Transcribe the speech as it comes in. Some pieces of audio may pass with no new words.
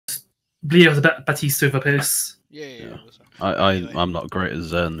Bleer the Batista over Pierce. Yeah. I'm not great at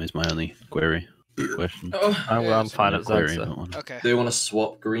Zen. Is my only query question. I'm fine at Query, Zen. but one. Okay. Do you want to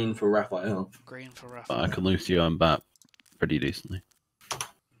swap green for Raphael? Green for But I Raphael. can Lucio and Bat pretty decently.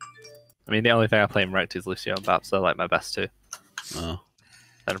 I mean, the only thing I play in Rect is Lucio and Bap, so they're like my best two. Oh.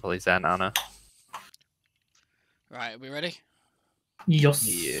 Then probably Zen, Anna. Right, are we ready? Yes.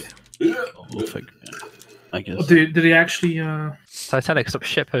 We'll figure it out, I guess. Oh, did he actually? Titanic, stop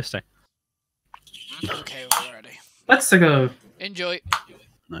shit posting. Okay, we're ready. Let's go. Enjoy.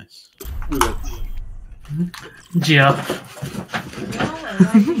 Nice. Yeah.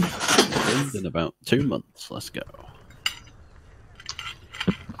 In about 2 months. Let's go.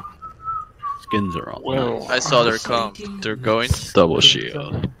 Skins are on. Well, I saw their come. They're going. Double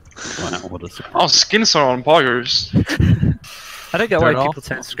shield. Wow, what a surprise. Oh, skins are on buyers. I don't get why Turn off. people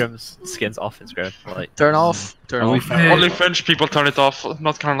turn skins off in Scrim. Like, Turn off. Turn off. Hey. Only French people turn it off.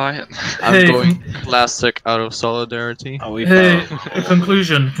 Not gonna lie. I'm Hey. going classic out of solidarity. Are we Hey, found?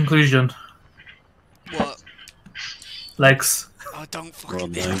 conclusion. What? Legs. Oh, don't We're fucking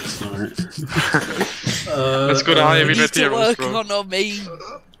on do legs, alright. Let's go to high You need ability to work heroes, bro. on me.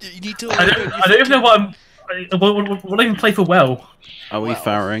 You need to work I on don't even know what I'm. What I even play for well. Are we Well,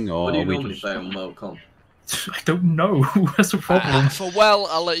 firing or What do are you we normally just... play on World Comp? I don't know. That's the problem. For well,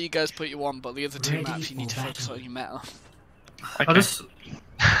 I'll let you guys put your one, but the other two maps you need to focus on your meta. I'll just.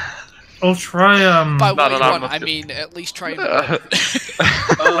 I'll try. By No, what no, you no, want, not I good. mean at least try and.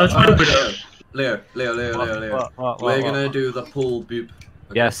 I'll try to put it. Leo. We're gonna do the pull boop.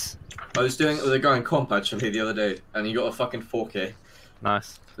 Okay. yes, I was doing it with a guy in comp actually the other day, and he got a fucking 4K.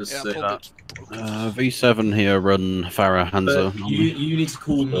 nice. Just Yeah, sick. pull boots. V7 here, run Farah, Hansa. But you need to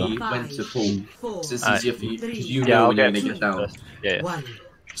call me when to pull. Since it's easier for you, because you know I'll when you're get gonna get down. first. Yeah.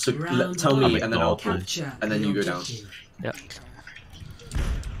 So tell me, and then I'll pull, Capture and then you go down. Yeah.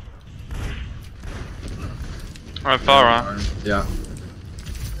 Alright, Farah. Yeah.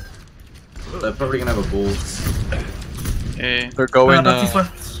 They're probably gonna have a ball. Yeah. They're going Batty's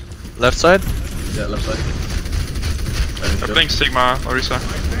left. left side. Yeah, left side. They're playing Sigma, Orisa.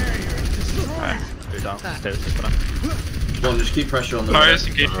 Go downstairs. Come on, just keep pressure on the. Fire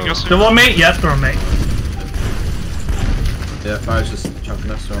engaging us. The one mate? Yes, the one mate. Yeah, Fire's just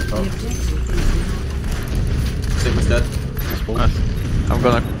chunking us around top. Sigma's dead. I'm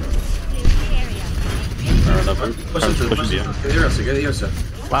gonna. Push into the Push push. him, Get the Ursa, get the Ursa.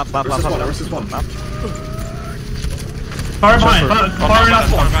 Ursa's one. Fire behind. Fire in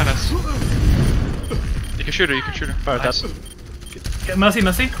Fire one. behind us. You can shoot her, Fire Nice. dead. Get Mercy.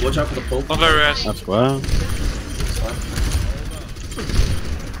 Watch out for the pull. Not very nice. That's well.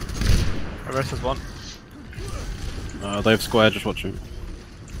 Reverse is one. They have square, just watch him.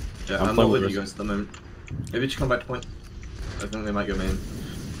 Yeah, I'm I'm playing not with with you guys at the moment. Maybe just come back to point. I think they might go main.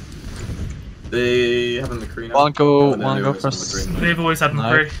 They have a McCree now. One go And then they always have first. McCree. They've always had No.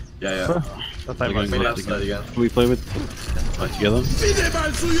 McCree. Yeah. That's They're like going Main left left side again. Can we play with like together? Try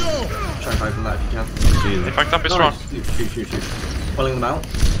and hide from that if you can. See They fucked up his run. Shoot. Pulling them out.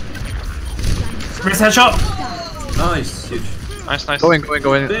 Wrist headshot. Nice, huge. Nice. Going. Big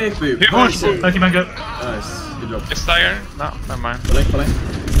boop. Huge. Nice. Thank you, man. Go. Nice. Good job. Is Tiger? No, never mind. Pulling.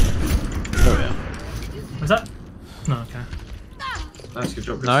 Oh yeah. Was that? No. Okay. Nice, good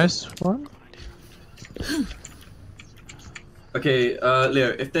job. Nice one. Okay, Leo,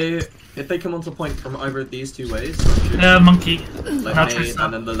 if they come onto point from either of these two ways, Monkey. like Now main Tristan.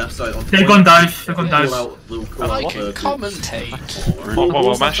 and then the left side on They're point, going dive. They're going we'll dive. call out, we'll call I out can the commentate.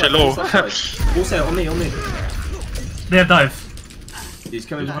 Whoa, man, shit low. Also, on me. They have dive. He's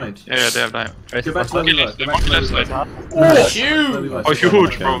coming behind. Yeah, they have that. Go back to where Monkey we were. left, Go the back to monkey where left we side. were. Where we were. Oh,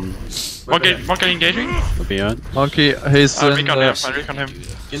 huge, bro. Okay. Monkey engaging? Behind. Monkey, he's in Recon there. him, I recon him.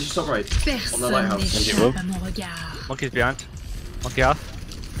 Genji top right. On the Personne lighthouse. n'échappe à mon regard. Monkey's behind. Monkey half.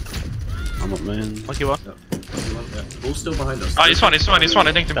 I'm up main. Monkey one. Yeah. All still behind us. Ah, he's one,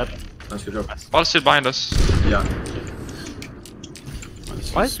 I think him. Nice, good job. All still behind us. Yeah.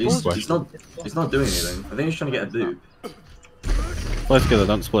 Why is He's not doing anything. I think he's trying to get a boot. Play together,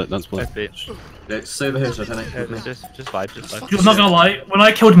 don't split. Let's beat. Yeah, stay over here, Titanic. Yeah, just vibe. I'm not gonna lie. When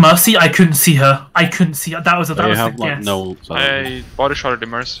I killed Mercy, I couldn't see her. That was They the have like guess. no. I body shotted the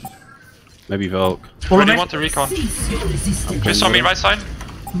Mercy. Maybe Volk. Where do you want to recon? Okay, so me right side.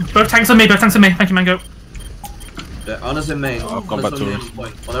 Both tanks on me. Thank you, man. Go. Yeah, Honor's in main. I've gone back to Honor's us. on main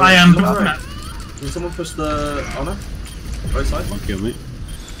point. Oh, no, I am. she's on the right. Can someone push the Honor? Right side? Monkey on me.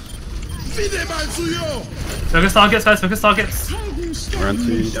 Focus targets, guys. Focus targets. We're anti.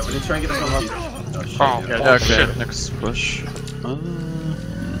 Yeah, we need to try and get us on hub. Oh, shit, Oh, yeah. Yeah, okay, shit. next push.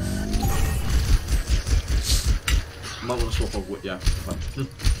 Might want to swap off. Yeah. Fine.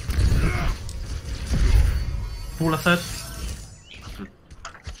 All I said.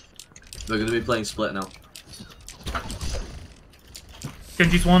 They're gonna be playing split now.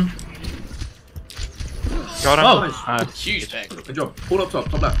 Genji's one. Got him. Oh! Nice. Huge pick. Good job. Pull up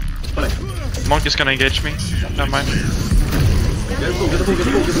top left. Pull it. Monk is gonna engage me. Never mind. Get the ball, get the ball, get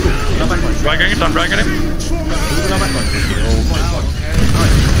the ball, get the ball. Now back line. Dragging it, I'm dragging it. Now back line.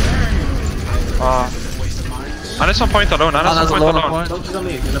 And it's on point alone, and it's on point alone. Monkey's on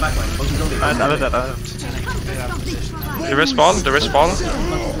me, in the back line. Monkey's on me. The wrist ball, the wrist ball.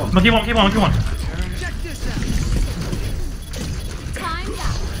 Monkey one, monkey one, monkey one.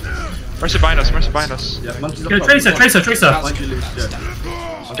 Mercy behind us, Mercy behind us. Yeah, Monkey's up Get a top. tracer, tracer, tracer. Mind you lose,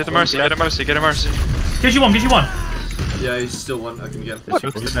 yeah. Get the Mercy, get a Mercy, get a Mercy. Genji one, Genji one. Yeah, he's still one. I can get him.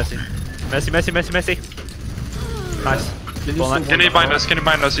 Messi. Nice. Can he bind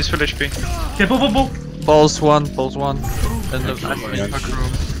us, he's full HP. Okay, bull. Balls one. In the back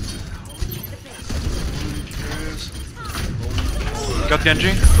room. Got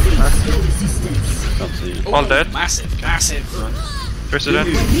Genji. Can't see you. All dead. Massive. President.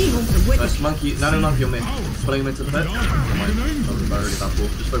 Nice, Monkey. Nano Monkey on me. Pulling him into the pit. That was a really bad ball.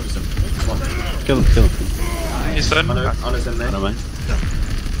 Just focus him. Come on. Kill him. He's dead. Honest in there. I don't mind.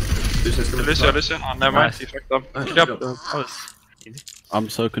 Lucio. Oh, never mind, he fucked up. Nice, Yep. good job. I'm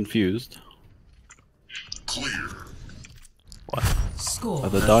so confused. Score.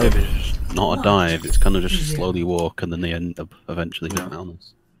 The dive is not a dive, it's kind of just slowly walk and then they end up eventually hitting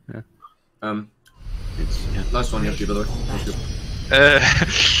Malnus. It's, yeah. Nice one, Yoshi, by the way. That's good.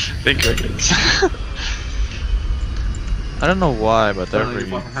 Big crickets. I don't know why, but Only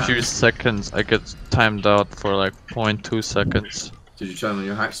every one hand. few seconds I get timed out for like 0.2 seconds. Did you turn on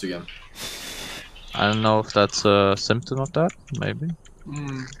your hacks again? I don't know if that's a symptom of that, maybe.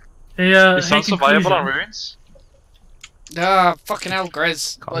 Is Sun survivable on ruins? Fucking hell,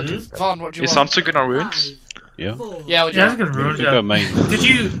 Grizz. Vaughn, what do you Is want? Sun so good on ruins? Yeah. Yeah, what do you Yeah, that's a want? good rule, We could go yeah. main. Did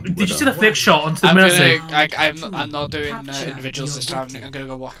you see the flick shot onto the I'm Mercy? I'm not doing individuals this time. I'm gonna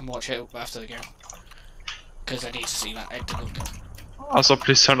go walk and watch it after the game. Because I need to see that. I didn't. Also,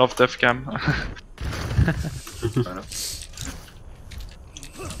 please turn off death cam. Fair enough.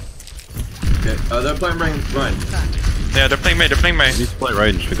 Okay, they're playing Ryan. Yeah, they're playing May, We need to play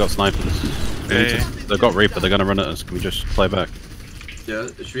range, we got snipers. They've got Reaper, they're gonna run at us, can we just play back? Yeah,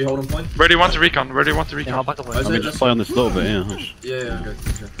 should we hold on point? Where do you want to recon? Yeah, I'll back up I with Can we just play on this a little bit, yeah. Yeah, okay.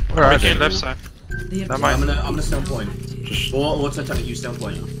 Where are Okay, they? left side. Never mind. I'm gonna stay on point. Or what's that telling you stay on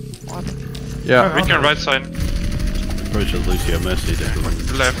point? Yeah. Recon right side. Probably should Lucio Mercy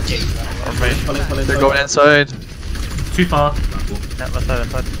different. Left. Or May. They're going inside. Too far.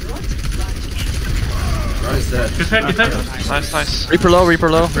 left side. Ryan's dead. Good pick. Nice. Reaper low, Reaper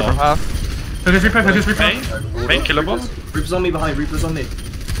half. Focus Reaper. May killable. Reaper's on me behind, Reaper's on me.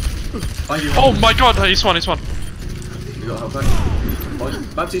 Behind you. Oh my god, he's one. You got help back.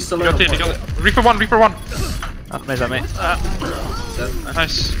 Babsy's still You on got it, point. you got it. Reaper one. Nice, mate. Dead.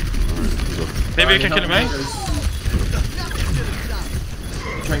 Nice. Maybe we can kill him, eh?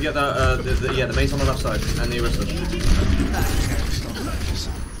 Try and get that, the maze on the left side, and the arrested.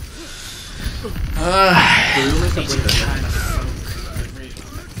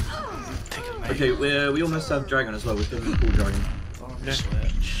 Okay, we almost have Dragon as well, we can pull Dragon.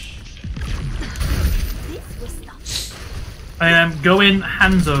 I am going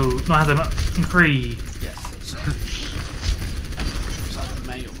Hanzo. No, Hanzo, Kree.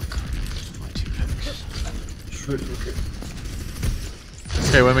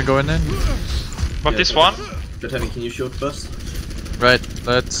 Okay, when we going in? But this one? Good, Henry, can you shield first? Right,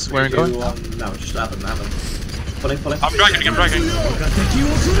 let's. Where we going? No, just have him. Pull him. I'm dragging. Get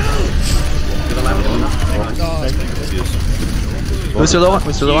the lamp on. Who's the other one?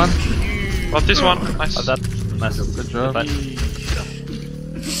 But this one? Nice. Nice. Good job. I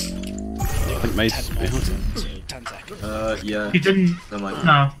think May's behind. 10 seconds. Yeah. He didn't. Never mind.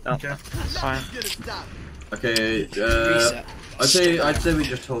 No. Okay. Fine. Okay, Reset. I'd say we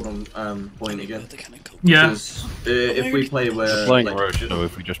just hold on point again. Yeah. Because if we play where We're playing like, Roche, so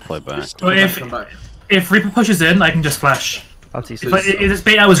if we just play back. Well, come back. if Reaper pushes in, I can just flash. If If it's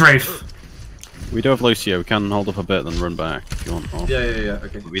bait, I was Wraith. We do have Lucio, we can hold up a bit and then run back if you want. Or Yeah,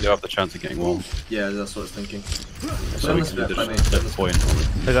 okay. we do have the chance of getting one. Yeah, that's what I was thinking. So we can just flip the point on it.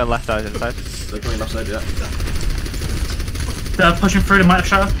 They're going left side inside. They're coming left side, yeah. They're pushing through the might have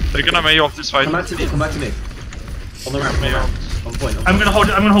shatter. They're gonna May off this fight. Come back to me. On the ramp, May off. on point. I'm gonna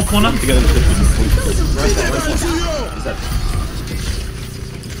hold corner. He's dead.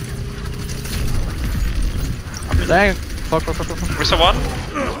 Dang! Fuck. Where's the one?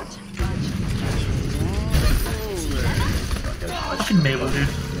 Fucking Mabel, dude.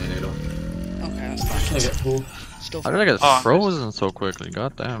 Okay, Can't get pulled. How did I get Oh, frozen so quickly?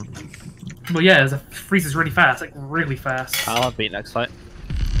 God damn. Well, yeah, the freeze is really fast, like really fast. I'll have beat next fight.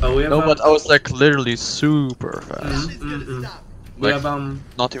 Oh, we have. No, but I was like literally super fast. We Like, have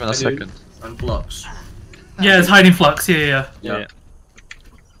Not even a Edu second. and Flux. Yeah, it's hiding flux. Yeah. Yeah.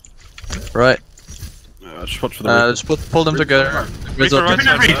 Right. Just watch for the Just pull them together. Wait for right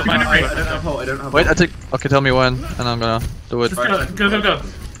side. Read, so- read, I don't have hold. I don't have. Wait, I hold. think. Okay, tell me when, and I'm gonna do it. Just go.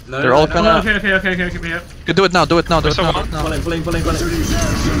 No, They're all no, kinda- Okay. Yeah. Okay, do it now. Do it now. Do it now. Someone- now. Pulling. Wall.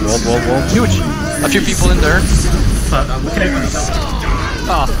 Huge. A few people in there. But, okay.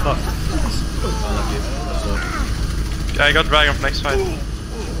 Oh, fuck. I love you. That's Yeah, I got dragon for next fight. all.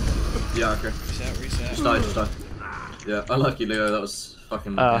 Yeah, okay. Just die. Yeah, I like you, Leo. That was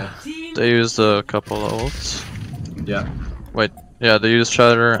fucking. Yeah. They used a couple of ults. Yeah. Wait. Yeah, they used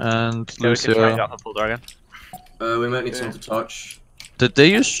Shatter and Yeah, we can try and Lucio. get the full dragon. We might need someone to touch. Did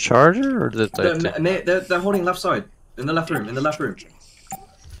they use Charger or did they? They're holding left side. In the left room.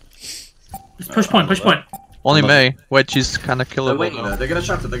 Just push point. Only May. Wait, she's kind of They're killable waiting there. now. They're gonna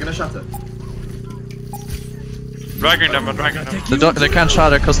shatter. Dragging them. They can't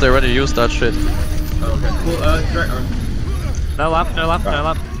Shatter because they already used that shit. Oh, okay. Cool. Director. No lamp.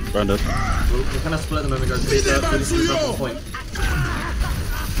 Brandon. We're gonna split them and we go to the point.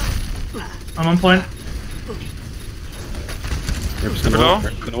 I'm on point. Rip's Below?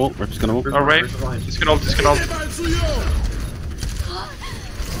 gonna walk. Oh, Ray. He's gonna ult.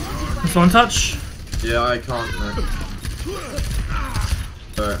 Someone touch. Yeah, I can't. No.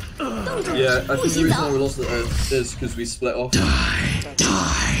 Alright. Yeah, I think the reason why we lost it is because we split off.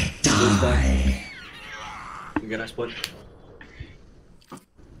 Die. You get next point.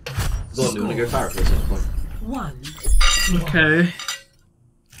 Zod, you wanna go Farah for this point? Okay.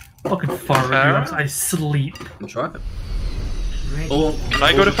 Fucking Farah, I sleep. I'll try it. Oh, Can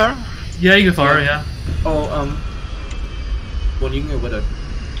I go to Farah? Yeah, you go Farah, yeah. Well, you can go Widow.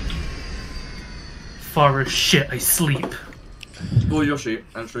 Farah, shit, I sleep. Go Yoshi,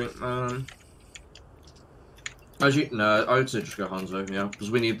 actually. Actually, no, I would say just go Hanzo, yeah. Because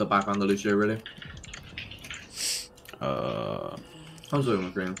we need the back on the Lucio, really. Hanzo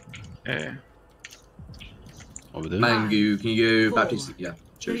and green. Yeah. Over there. Mangu, can you go Baptiste? Yeah,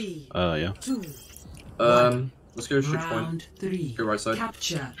 cheers. Yeah. Let's go straight point. Round 3. Go right side.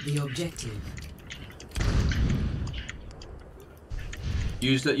 Capture the objective.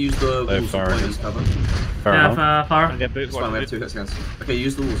 Use the They're walls far to point in. as cover. Fair Yeah, enough. Farah. Get boot. That's fine, we have 2 hits against. Okay,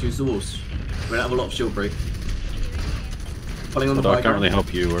 use the walls. We don't have a lot of shield break. Pulling on the But I bike. can't really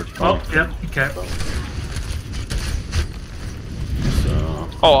help you or. Oh, yep, okay. So.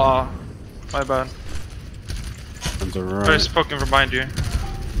 Oh, my bad. Hands are Very right. spoken remind you.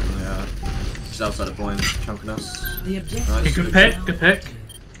 Yeah. Just outside the point, chunking us. The objective. Nice. Good pick.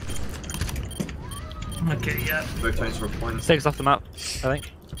 Okay, yeah. Both times for a point. Takes off the map, I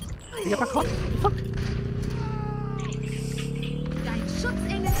think. Get back on. Fuck.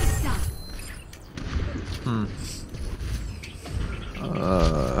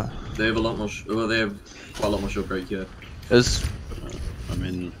 They have a lot more. Well, they have quite a lot more shield break here. Is I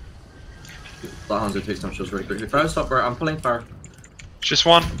mean, That Hanzo takes down shields very quickly. Farah, stop, bro. I'm pulling Farah. Just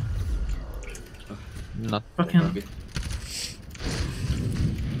one. not. Fucking.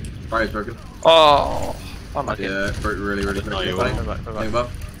 Farah is broken. Oh. Unlucky. Yeah, broke really quickly. you Pulling. Go back. Pulling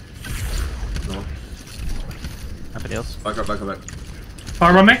above. No. Happy deals. Back up.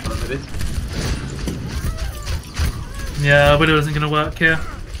 Farah on me? Maybe? Yeah, Widow isn't gonna work here.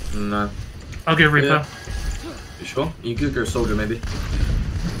 No. I'll go Reaper. Yeah. You sure? You could go Soldier, maybe.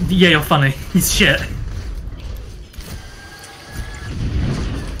 Yeah, you're funny. He's shit.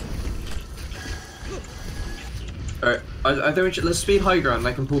 Alright, I think we should. Let's speed high ground and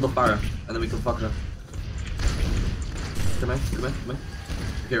I can pull the fire, and then we can fuck her. Come in.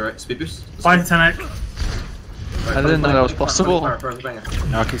 Okay, right, speed boost. Bye, Titanic. Right, I didn't know that was possible. Fire, banger.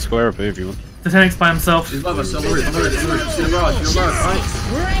 I can square up here if you want. Titanic's by himself. She's above us, on the roof. See the barrage,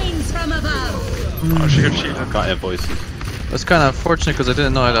 right? Rains from above. Oh, she got cheated. Can't hear voices. That's kind of unfortunate because I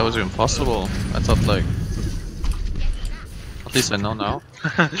didn't know that was even possible. I thought like. At least I know now.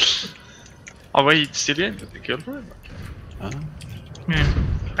 Oh wait, still didn't get the kill for him? Yeah,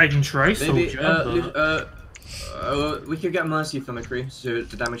 I can try Maybe, Soldier, but... we could get Mercy for McCree to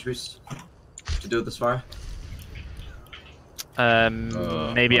damage boost. To do this fire.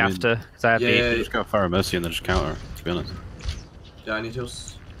 Maybe I mean- after, because I have Yeah, beat. Just go Fire Mercy and then just counter, to be honest. Yeah, I need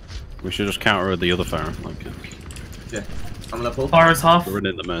heals. We should just counter with the other Fire. Like, Yeah, I'm gonna pull. Farah's half. we're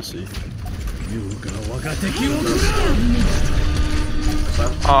in the Mercy.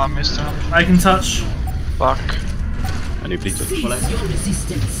 Oh, I missed him. I can touch. Fuck. Anybody touch? Cease your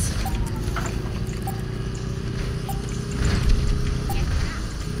resistance.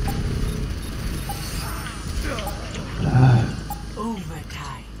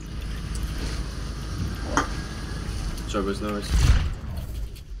 Turbo's noise.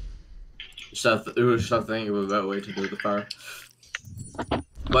 We should have to think of a better way to do the Pharah.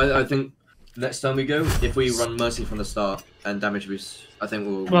 But I think next time we go, if we run Mercy from the start and damage boost, I think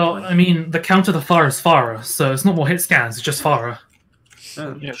we'll. Well, I mean, the counter to Pharah is Pharah, so it's not more hit scans, it's just Pharah.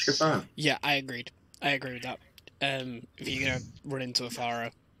 Yeah, Yes. good Pharah. Yeah, I agreed. I agree with that. If you're gonna run into a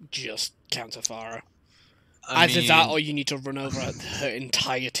Pharah, just counter Pharah. Either that or you need to run over her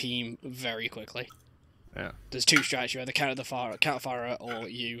entire team very quickly. Yeah. There's two strategies: either counter Pharah, or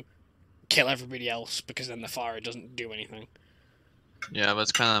you kill everybody else because then the Pharah doesn't do anything. Yeah, but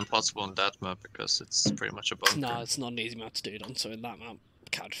it's kind of impossible on that map because it's pretty much a bunker. No, it's not an easy map to do it on. So in that map,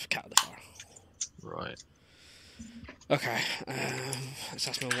 counter the Pharah. Right. Okay. Let's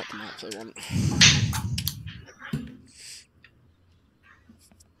ask me what the map they want.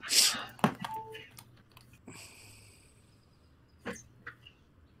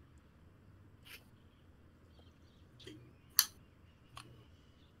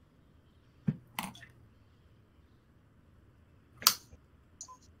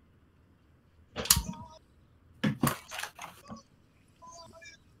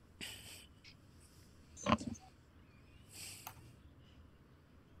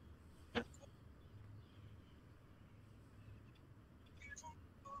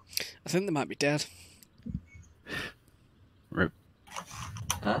 I think they might be dead. Rip.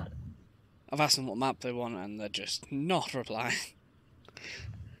 Huh? I've asked them what map they want and they're just not replying.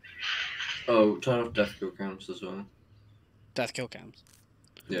 Oh, turn off death kill cams as well. Death kill cams.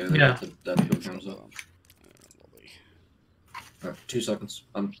 Yeah, Yeah. the death kill cams up. Alright, 2 seconds.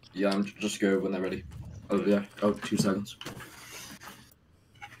 Yeah, I'm just go when they're ready. Oh yeah. Oh, 2 seconds.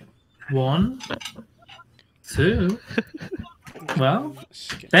 1, 2. Well,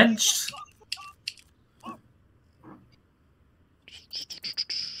 benched.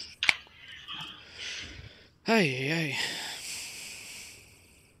 Hey.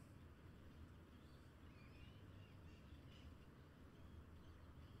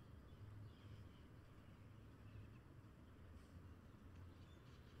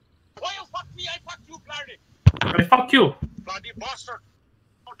 Why you fuck me? I fuck you, bloody. Hey, fuck you. Bloody bastard.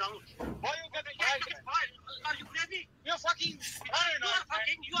 Go down. Why you get a Are you crazy? You're fucking.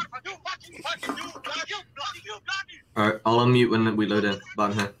 You bloody. Alright, I'll unmute when we load in.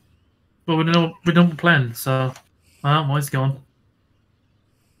 But I'm here. But we don't plan, so where's he gone?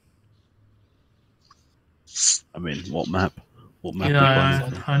 I mean, what map? What map? Yeah, are we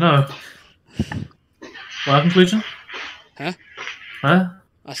playing? I know. Well, conclusion? Huh? Huh?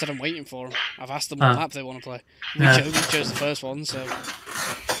 I said I'm waiting for them. I've asked them Ah. what map they want to play. We Yeah. chose the first one, so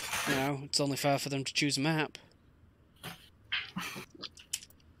you know it's only fair for them to choose a map. I'll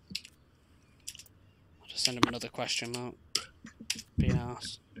just send him another question mark. Be an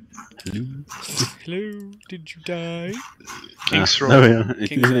arse. Hello, did you die? King's Row. There we are.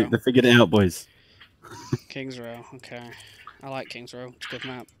 King's Row. They figured it out, boys. King's Row, okay. I like King's Row, it's a good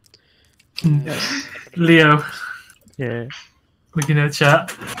map. Leo, Yeah. looking at chat.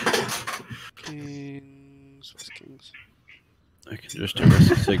 Kings, what's Kings? I can just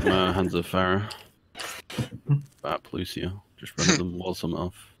arrest Sigma, Hands of Farah. Bap Lucio. Just run them, wall some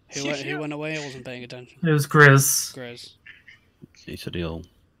off. Who went away? I wasn't paying attention. It was Grizz. Grizz. He said he'll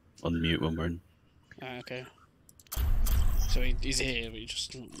unmute when we're in. Ah, okay. So he's here, but he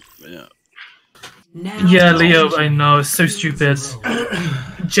just... Yeah. Now Yeah, Leo, I know, it's so stupid.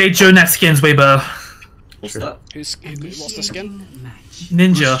 J. Jonak skin's way better. What's that? What's the skin?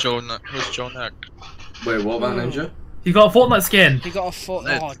 Ninja. Who's Jonak? Wait, what about Ninja? You got a Fortnite skin. He got a foot.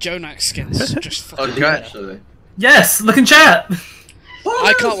 Oh, Jonak skin's just fucking Okay. better. Actually. Yes, look in chat.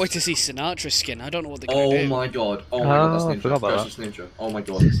 I can't wait to see Sinatra's skin. I don't know what they're gonna Oh do. my god. Oh my god, Oh, I that's forgot about Ninja. That's Ninja. Oh my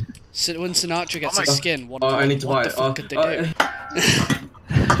god. When Sinatra gets my his God. skin, what, I need to buy what the it. fuck could they do?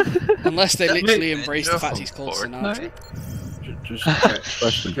 Unless they literally embrace the fact he's called Sinatra. Just Okay.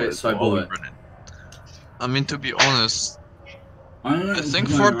 question. Okay, so I bought it. I mean, to be honest, I think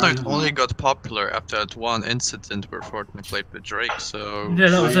Fortnite only got popular after that one incident where Fortnite played with Drake, so Yeah,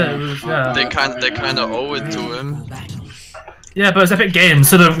 that was it. It was, yeah. they kind of owe it to him. Yeah, but it's Epic Games,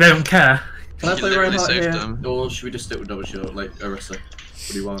 so they don't care. Can I He play literally Reinhardt saved here? them. Or should we just stick with double shield, like Orisa? What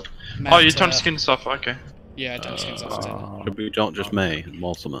do you want? Oh, you Meta- turn skin stuff. Okay. Yeah, don't skins off too. Should we don't just May and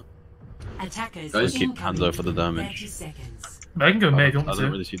wall summit? Attackers Guys, keep Hanzo for the damage. 30 seconds. I can go May if you I want don't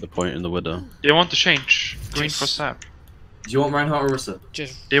to. really see the point in the widow. They want to change. Green for sap. Do you want Reinhardt or Orisa?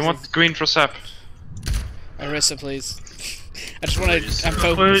 Just They want green for sap. Orisa, please. I just want to.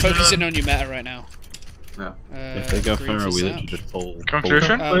 I'm Wait, focusing on your meta right now. Yeah. If they go Green Farah, for we sap. literally just pull.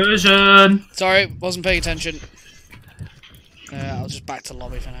 Conclusion? Conclusion. Sorry, wasn't paying attention. I'll just back to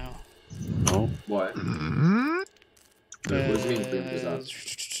lobby for now. No. Why? What does he mean? Is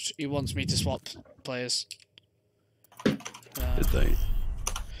that? He wants me to swap players. Did they?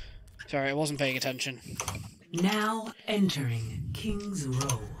 Sorry, I wasn't paying attention. Now entering King's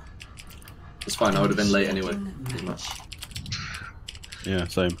Row. It's fine. I would have been late anyway. Yeah,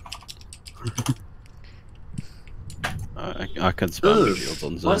 same. I can spam Ugh. shields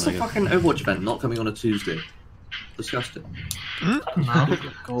on Why is the Zen, I fucking Overwatch event not coming on a Tuesday? Disgusting. guess.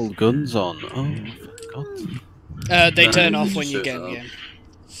 Gold guns on. Oh, God. They No, turn you off just when you search get it in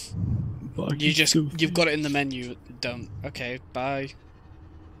the up. game. You've got it in the menu. Don't. Okay, bye.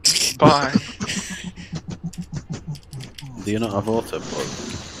 Bye. Do you not have auto?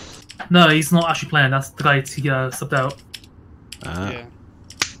 No, he's not actually playing. That's the guy he subbed out. Yeah.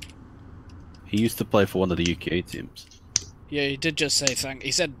 He used to play for one of the UKE teams. Yeah, he did just say thank.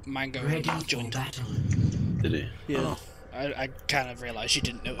 He said Mango Ready for joined. battle. Did he? Yeah. Oh, I kind of realised you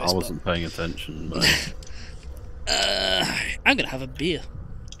didn't notice. I wasn't paying attention. But... I'm gonna have a beer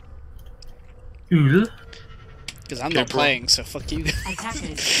Cool. because I'm not playing. So fuck you.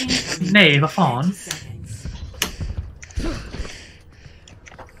 Attackers incoming. Nej, vad fan. Seconds.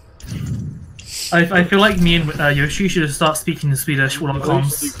 I feel like me and Yoshi should start speaking in Swedish all on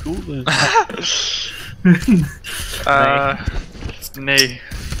comms. Nej.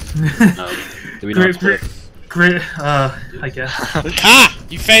 Do we know how to play? Great, I guess. Ah!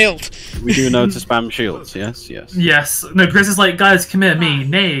 You failed! We do know to spam shields, yes, yes. Yes. No, because it's like, guys, come here, me.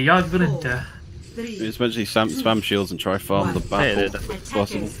 Nej, jag vill inte. It's eventually spam shields and try farm the battle Yeah, if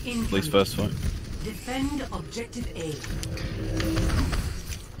possible. At least first fight. Defend objective A. Is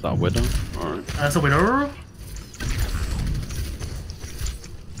that a widow? Alright. That's a winner.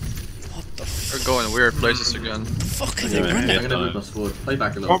 What the f? We're going weird places again. Fuck are Yeah, they running? yeah. I'm gonna move us forward. Play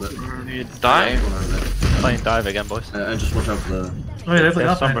back a little bit. You die? Playing dive again, boys. And just watch out for the. Oh yeah, they play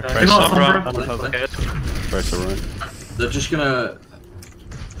Yeah, up. Sombra, They got Sombra. Sombra. Complicated. Tracer right. They're just gonna.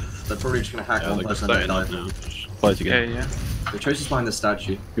 They're probably just gonna hack Yeah, one they're person and starting then up dive. now. Just play together. Yeah. The Tracer's behind the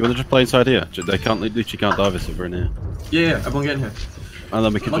statue. You want to just play inside here? They can't literally can't dive us if we're in here. Yeah, everyone get in here. And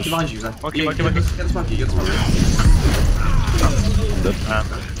then we can Monkey just... behind you, Zach. Monkey, Yeah, monkey, get monkey. this monkey, get this monkey.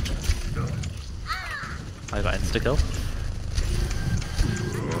 I got insta kill.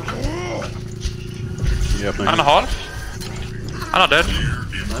 Yeah, Han är halv. Han är dead.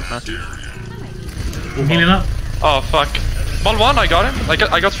 I'm healing up. Oh fuck. Ball one, I got him.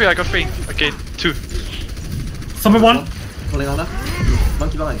 I got three. Okay, two. Sombra one. Pulling on that.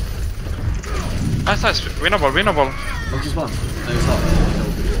 Monkey behind. Nice. Winnable. Monkey's one. No, he's not.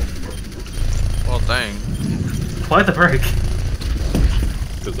 Well, dang. Quite the break.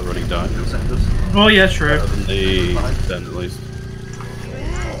 because they're running dive. Oh yeah, true. Better than the 10 at least.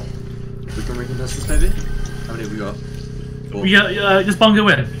 We can recontest this, maybe? How many have we got? Four. Yeah, just bongo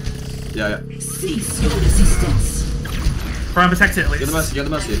in. Yeah. Cease your resistance. Try and protect it at Get the least.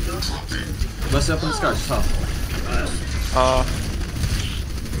 mercy, Mercy up in the sky, just half.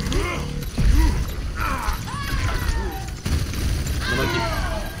 The monkey.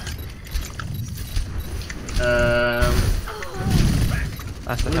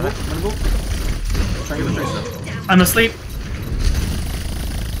 That's the Winnable? time. Winnable? Try and get the tracer. I'm asleep.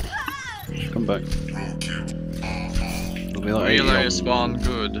 Come back. It'll be like Relay 80 on- spawn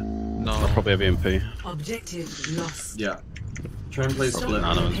good. I'll No. probably have EMP. Objective lost. Yeah. Try and play split.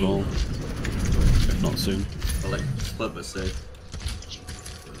 Nano as well. If not soon. Or like split but safe.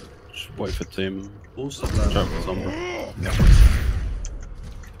 Just wait for team. Also, Check with Sombra.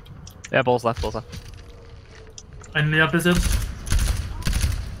 Yeah, balls left, balls left. And the opposite.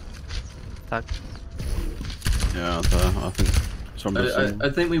 Tag. Yeah, I think Sombra's I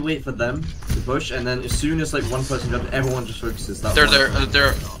think we wait for them to push, and then as soon as like one person jumps, everyone just focuses that.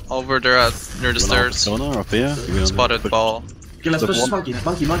 They're over there at near the stairs. Corner up here. Spotted ball. Okay, let's push this monkey.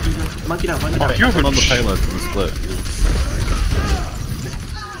 Monkey down, monkey down. You on the payload from the split.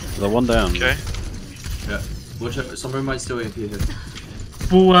 The one down. Okay. Yeah. Watch out, someone might still AMP here.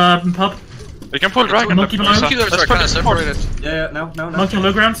 Full pub. We can pull dragon. Monkey below. Killers Let's are put kind of this forward. separated. Yeah, now. Monkey on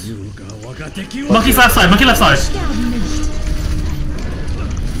low ground. Monkey's left side. Monkey left side.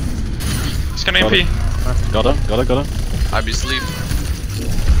 He's gonna MP. Got her. I be sleep.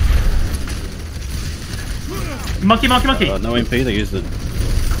 Monkey. No MP, they used it.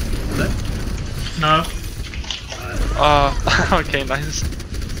 No. Okay, nice.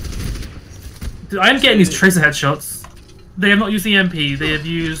 Dude, I'm getting these tracer headshots. They have not used the MP. They have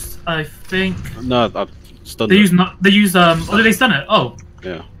used, I think. No, I've stunned They it. use not. They use Oh, did they stun it? Oh.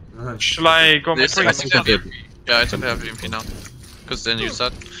 Yeah. Shall I go I make think they have EMP. Yeah, I think they have EMP now. Because they didn't use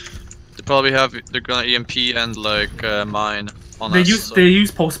that. They probably have. They're gonna EMP and like mine. on They us. use so- they use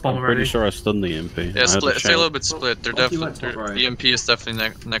pulse bomb I'm already. pretty sure I stunned the EMP. I Yeah, had split. a Stay a shout. little bit split. They're Monkey went definitely. top right. EMP is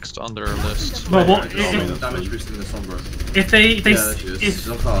definitely next on their list. Well, what Damage boosting the Sombra. if they Yeah, there she is. She's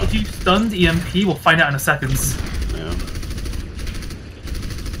on fire. if you stunned EMP, we'll find out in a second. Yeah.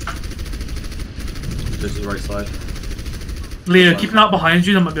 This is the right side. Leo, keep an eye out behind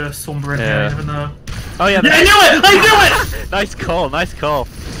you. There might be a Sombra in here. Yeah. You never know. Oh yeah. Yeah, I knew it! I knew it! Nice call. Nice call.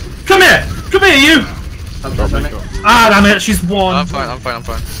 Come here! Come here, you! Ah, damn it! She's won. I'm fine. I'm fine. I'm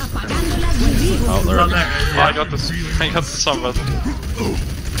fine. Out there. Not there. Oh, I got this. I got the summon.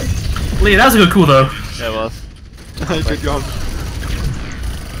 Leo, that was a good call though. Yeah, it was. Good job.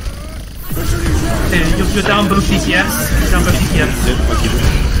 Hey, you're down both DPS. You're down both DPS.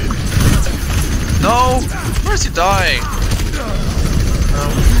 No! Where's he dying?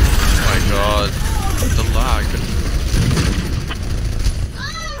 Oh my god. The lag.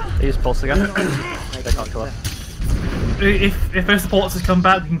 They use pulse again. They can't kill her. If those supports has come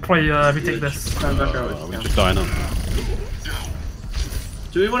back, we can probably retake this. Stand back out. Oh, we're just dying on.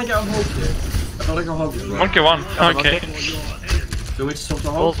 Do we want to get a hog here? I feel like a hog is right. Monkey one. Okay. Do we just talk to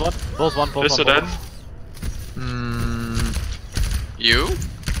hog? Bulls one. Bulls one. Bulls This one. or that? You?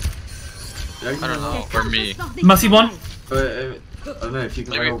 Yeah, I don't know. Or me? Mercy one. I don't know if you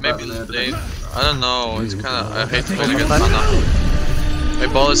can Maybe, go back maybe in there. they. I don't know. It's kind of. I hate to play against mana.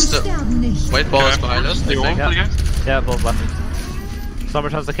 Wait, ball is still. Wait, ball is behind us. I You want think. to play again? Yeah, bulls left. Summer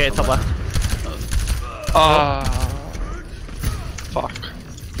turns the K top left. Fuck.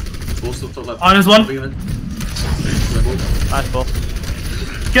 Ball still top left. Iron's one. Nice ball.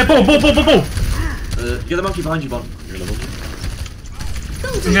 Get ball. Get the monkey behind you, Bon.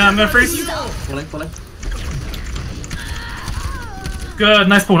 Yeah, I'm gonna freeze. Pulling. Good,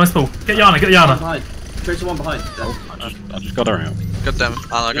 nice pull. Get Yana. Behind. Straight to one behind. Yeah. I just got her out. Got them.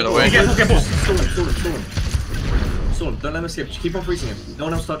 Anna, get away. Get ball. Stall him. Don't let him escape. Just keep on freezing him. No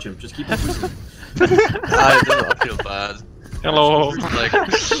one else touch him. Just keep on freezing him. I feel bad. Hello. Like, You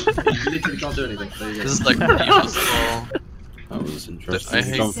literally can't do anything. There you go. this is like evil. That was interesting. I He's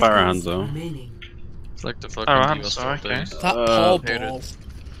hate- got Farah hands though. It's like the fucking Oh, I'm evil sorry, stuff okay. days. That poor hate it. ball.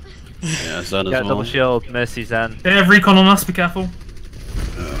 Yeah, Zen as Yeah, well. double shield. Mercy Zen. They have recon on us. Be careful.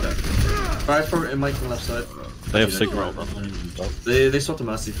 Alright, probably in Mike on the left side. They have Sigma. They swapped a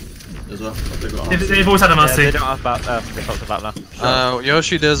Mercy as well. They've got They've always had a Yeah, mercy. they don't have back. They talked about now.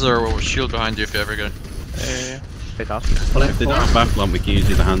 Yoshi does or shield behind you if you ever get it. They can't. If they don't have backlamp, we can use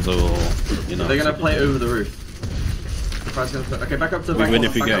either Hanzo or, you know. They're gonna play over the roof. Okay, back up to the We back. win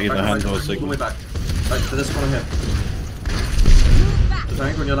if we back get up, either back up, Hanzo back or up, Sigma. all the way back. Right, to this corner here. The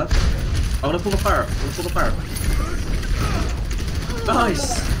tank on your left. I wanna pull the fire.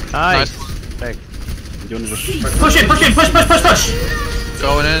 Nice! Nice. Big. You wanna just... Push in. Push.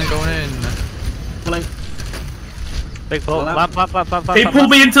 Going in. Pulling. Big pull. Lamp. Lamp. They pulled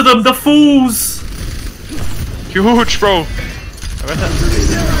me into them. The fools. Huge, bro.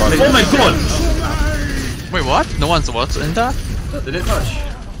 Oh my god. Wait, what? No one's what's in that? They didn't touch.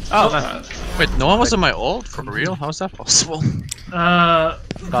 Oh, nice. Wait, no one was in my ult? For real? How is that possible?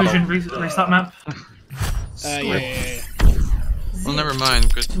 Fusion restart map. Yeah. Well, never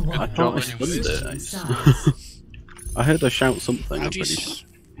mind. Good I job thought I anyways. stunned it. I heard her shout something. How I'm do you pretty sure.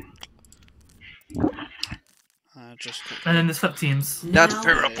 just And then the flip teams. That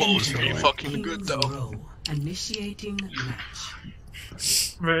parable is pretty fucking good though. Initiating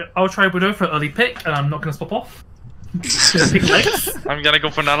match. Right, I'll try Widow for early pick, and I'm not gonna swap off. Pick legs. I'm gonna go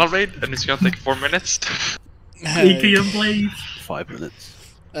for Nano Raid, and it's gonna take 4 minutes. APM blade. 5 minutes.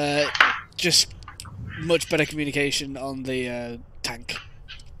 Just much better communication on the tank,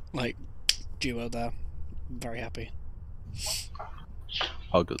 like duo there. I'm very happy.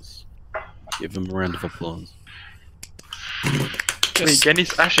 Huggers. Give them a round of applause. Wait,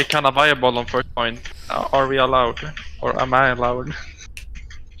 Genny's actually kinda viable on first point. Are we allowed? Or am I allowed?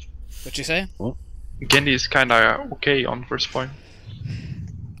 What'd you say? What? Genny is kinda okay on first point.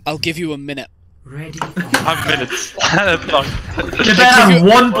 I'll give you a minute. Ready. 5 minutes. Fuck. You better have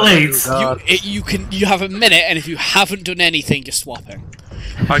one blade. You have a minute, and if you haven't done anything, you're swapping.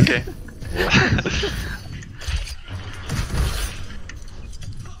 Okay.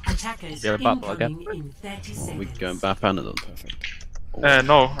 Attackers Yeah, battle again. incoming in 30 seconds. We going back and then perfect.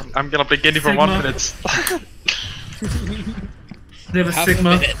 No, I'm gonna play Genny for 1 Sigma. minute. They have a Have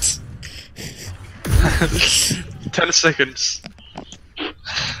Sigma. a minute. 10 seconds.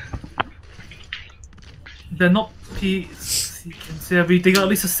 They're not P. Yeah, they got at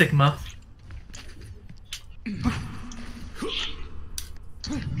least a Sigma.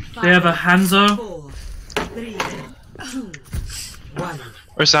 They have a Hanzo. 4, 3, 2, 1.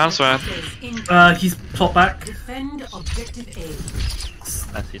 Where's Hanzo at? He's top back. Defend objective A.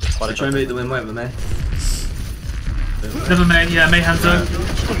 I see the I try and make the win whatever, man. Never mind, yeah, May Hanzo.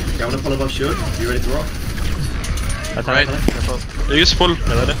 Okay, I'm gonna pull above shield. You ready to rock? Right. They use full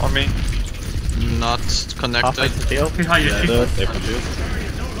on me. Not connected. Okay, hi, Yoshi.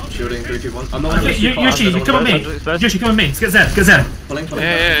 Shielding 3, 2, 1. I'm not Okay, Yoshi, come with me. Yoshi, come with me. Get Zen, get Zen. Pulling.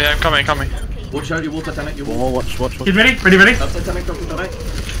 Yeah, I'm coming. Watch out, you will Titanic, you will. Oh, watch. Get ready? Ready? Up Titanic, up Titanic.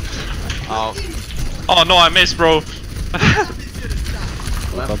 Oh. Oh no, I missed, bro.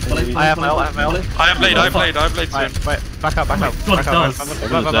 Pulling. I have my ult. I played soon. Wait, back up. God,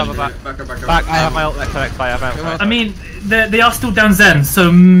 Back. I have my ult next to X. I have my ult. I mean, they are still down Zen, so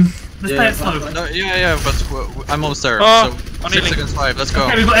let's play it slow. No, yeah, but I'm almost there. Oh, so 6 against 5. Let's go.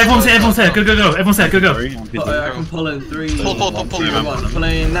 Okay, we got everyone's here. Go. Everyone's here. Go. I can pull in 3. Pull. 2, 1. Pulling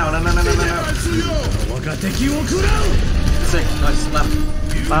now. 6. Nice slap.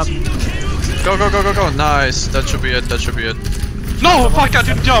 Go. Nice. That should be it. No, fuck! I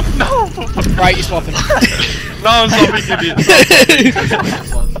didn't jump. No. Right, you're swapping. No, I'm sorry, idiot.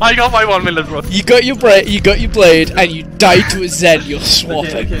 I got my 1 minute, bro. You got your blade, and you died to a Zen. You're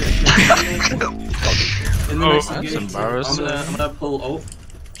swapping. Okay. In the next that's engage, embarrassing. I'm gonna pull ult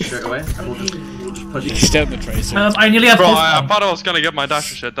straight away, and we'll just push it. Still the tracer. I nearly have Bro, pulse. I thought I was gonna get my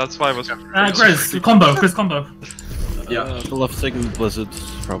dash and shit. That's why I was. Chris combo. Yeah. The left Sigma Blizzards,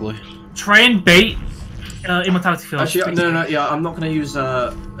 probably. Try and bait Immortality Field. Actually, no, yeah, I'm not gonna use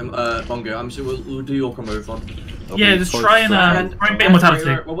Bongo. I'm sure we'll do your combo fun. Yeah, just try and bait Immortality.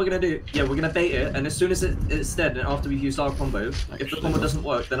 Right, what we're gonna do, we're gonna bait it, and as soon as it's dead, and after we've used our combo, if the combo doesn't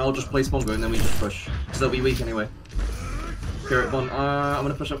work, then I'll just place Bongo, and then we just push, because they'll be weak anyway. Okay, Bon, I'm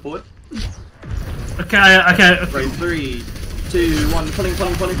gonna push up forward. Okay. Right, 3, 2, 1, pulling.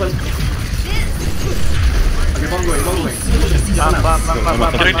 Okay, bongoing.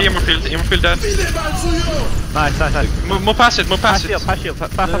 Getting the Emmer field dead. Nice. Move past it. Pass shield. Go.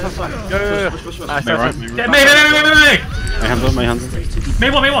 Push. Nice. Okay, May. My hands. May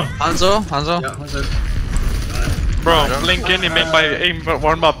one. Hanzo. Yeah, Hanzo. Bro, blink in and make my aim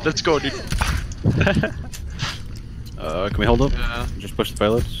warm up. Let's go, dude. Can we hold up? Yeah. Just push the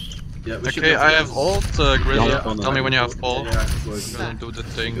payloads. Yeah, we should Okay, go I for have it. ult. Grizzly, Yeah. tell me when you have pull. Yeah, Gonna do the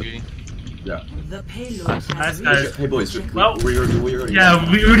thingy. yeah. The payload Nice, has guys. Hey boys, Well, we already.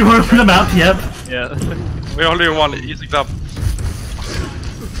 Yeah, we already went through the map. Yep. Yeah. We only won easy club.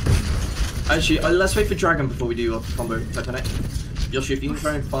 Actually, let's wait for Dragon before we do our combo Titanic. Yoshi, if you can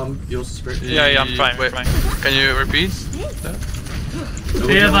try and farm your script. Yeah, I'm trying. Wait, can you repeat?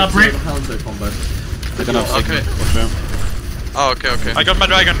 They have break. Hanzo combo. They're gonna have Sigma. Okay. Watch out. Oh, okay. I got my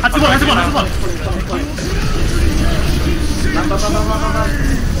dragon. Has one.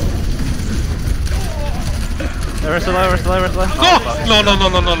 Where's the low? No.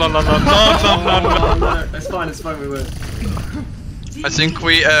 It's fine, we win. I think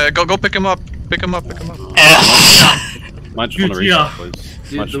we go pick him up. Might just Good, wanna reset, please.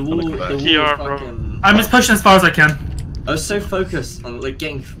 Dude, Might the just wanna wall, come back. Here, bro. fucking... I'm just pushing as far as I can. I was so focused on like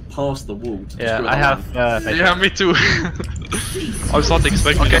getting past the wall. To Yeah, screw I it have. Yeah, me too. I was not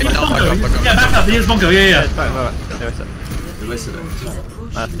expecting Okay, it. no, back up. Yeah, back up. Here's Bongo. Yeah. You wasted it.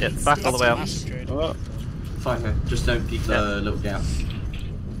 That's it. Back all the way up. Fine, man. Just don't peek the little gap.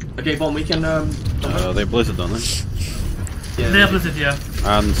 Okay, Bon, we can They Blizzard, don't they? yeah. They have Blizzard, yeah.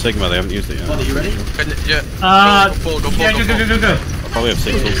 And Sigma, they haven't used it yet. Bon, are you ready? Yeah. Uh, Go pull. Yeah, go. I'll probably have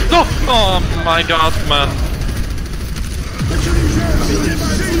 6 ults. No! Oh my god, man.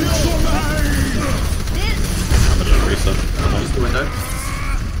 I'm gonna reset. Use the window.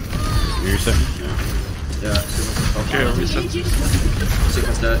 You reset? Yeah. Yeah, Sigma's Okay, reset.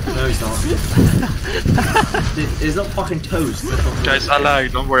 Sigma's dead. No, he's not. Dude, it's not fucking toast. Guys, I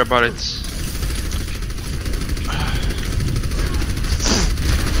lag. Don't worry about it.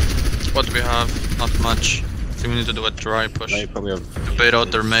 What do we have? Not much. I think we need to do a dry push. They probably have. To bait out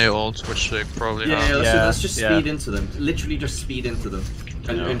their May ult, which they probably Yeah, have. let's just speed into them. Literally just speed into them.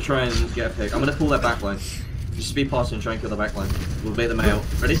 And try and get a pick. I'm gonna pull that backline. Just speed past and try and kill the backline. We'll bait the mail.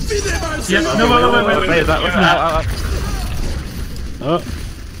 Ready? Yeah. No, wait. Wait, is that? Oh!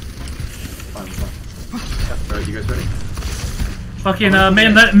 Fine. Alright, you guys ready? Fucking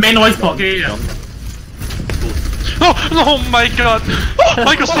main noise block. Yeah. Oh my god! Oh,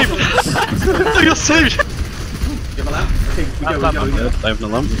 I got saved! I got saved! Give a lamp. Okay, we go. They have no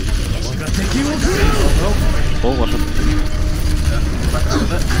lamp. Oh, watch it. Back out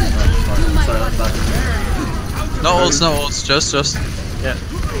of it. Sorry, that's bad. No ults, just. Yeah.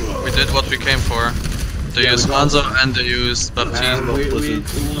 We did what we came for. They use Hanzo and they use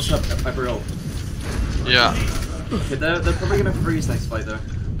Baptiste. We almost have every ult. Yeah. Okay, they're probably gonna freeze next fight though.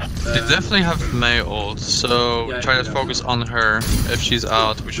 They definitely have May ult, so Yeah, try to yeah. focus on her. If she's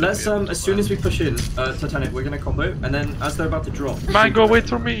out, we should. Let's as soon as we push in, Titanic, we're gonna combo, and then as they're about to drop. Man, go away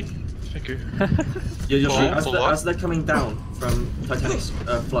from me. Thank you. Yeah, you're For what? as they're coming down from Titanic's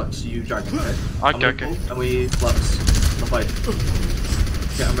flux, you dragon, okay? Okay. And we flux the fight.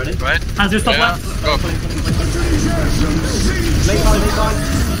 Okay, I'm ready. Right? Hands your stop Yeah. left. Go. Make time.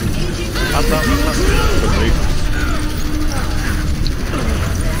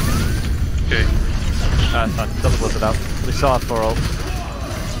 Okay. That's fine. Double blitz it out. We still have 4 ult.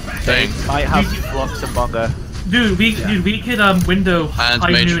 Dang. Might have Flux and Bongo. Dude, we could window And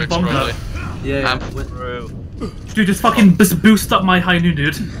high noon Matrix bongo. probably. Yeah. Dude, just fucking boost up my high noon,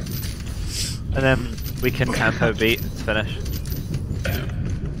 dude. And then we can tempo beat to finish.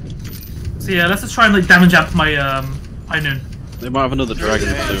 So yeah, let's just try and like damage up my high noon. They might have another dragon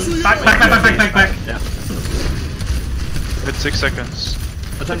soon. Back. Yeah. With 6 seconds.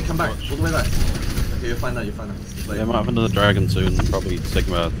 Titanic, come back. All the way back. Okay, you'll find that. They might have another dragon soon. Probably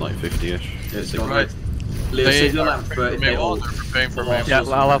Sigma like 50-ish. Yeah, it's Sigma. gone right. Leo, save your lamp for if they all. They're preparing for me. Yeah,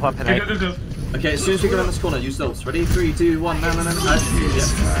 I'll have up in Okay, 8. go. Okay, as soon as we go around this corner, use those. Ready? 3, 2, 1. No. Yeah.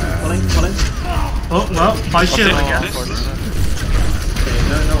 Pulling. Oh, well, my shit, I guess. Okay,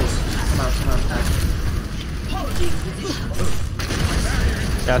 no. Come out.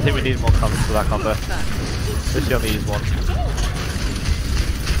 Yeah, I think we need more combos for that combo. This only use 1.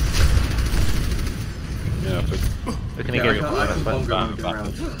 Yeah, but We can Yeah, engage I with can one. bongo and go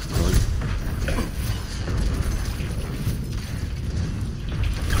around.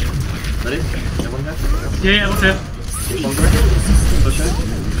 Ready? Everyone here? Yeah, what's it? Bongo. Push it.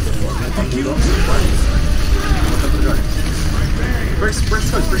 Bongo. Watch out for the dragon. Bricks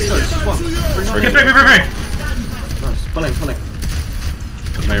toes. Just one. Okay, break. Nice. Pulling.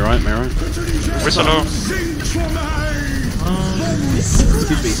 May right. Whistle low.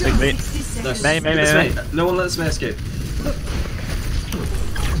 Excuse me. Big beat. Nice. May. This May. No one let this May escape.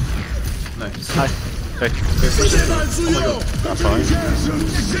 Nice. Nice. Quick. Okay, push it. Oh my god. That's fine.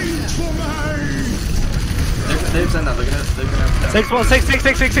 They've done that. They're gonna have 6.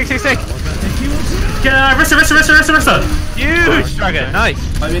 Yeah, Rissa. Huge dragon. Nice.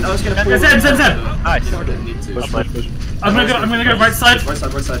 I mean, I was gonna pull. Zed. Nice. I didn't need to. I'm gonna go right side. Right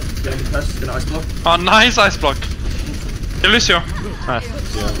side. Gonna get pressed. Gonna ice block. Oh, nice ice block. Hey, Lucio. Nice.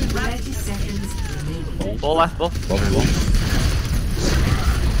 30 seconds remaining. Ball left, ball.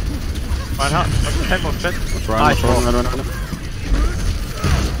 Fine hot. 10 more spin. What's wrong? Nice. No.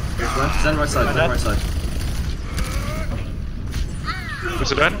 Zen right side.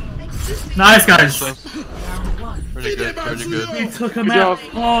 Was it done? Nice, guys. Pretty good. We took him out.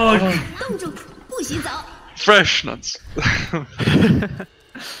 Oh, Fresh nuts.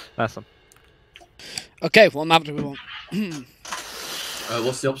 Awesome. Okay, what map do we want?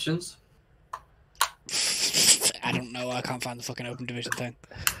 What's the options? I don't know. I can't find the fucking open division thing.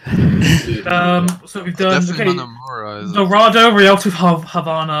 so we've done Definitely Hanamura is Dorado, Rialto,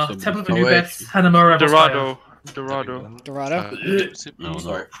 Havana, Some- Temple of oh, Anubis, Hanamura, Dorado. Dorado. No,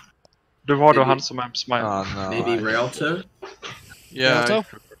 Sorry. Dorado, handsome, I'm smiling. no. Maybe Rialto. Yeah. Rialto?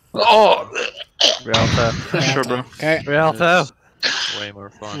 Oh! Rialto. Sure, bro. Okay. Rialto. Way more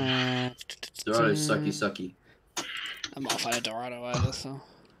fun. Dorado sucky. I'm not a fan of Dorado either, so.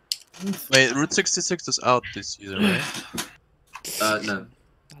 Wait, Route 66 is out this season, right? No.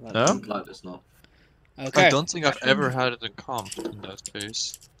 No? I'm glad it's not. Okay. I don't think I've ever had it in comp in that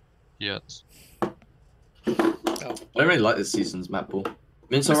case. Yet. I don't really like this season's map pool. I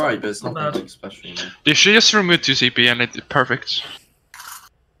mean, it's alright, but it's not nothing special, you know? They should just remove 2CP and it's perfect.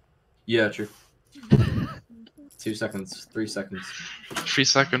 Yeah, true. 2 seconds, 3 seconds. 3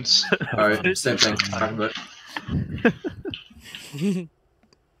 seconds. Alright, same thing. Back a bit.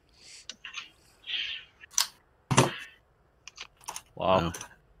 Wow. No.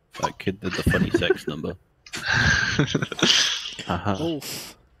 That kid did the funny sex number. Haha.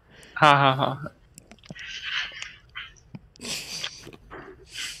 Oof. Ha ha ha.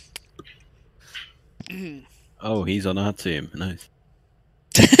 Oh, he's on our team. Nice.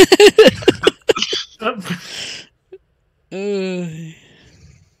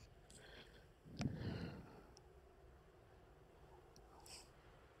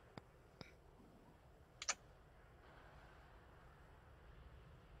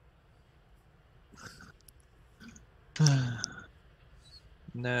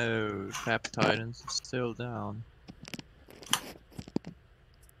 No, Trap Titans is still down.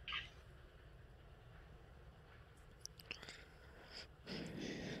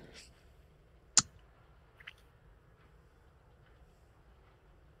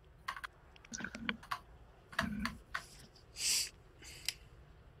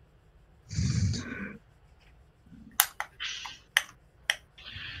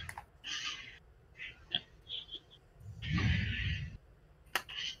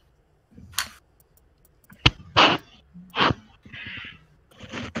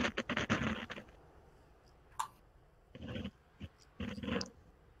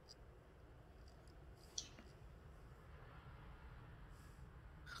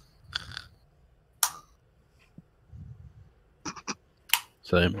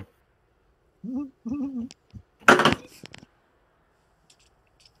 Same.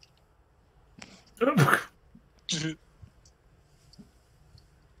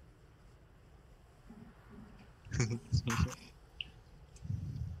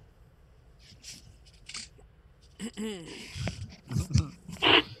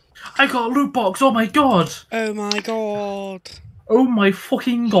 I got a loot box. Oh my god. Oh my god. Oh my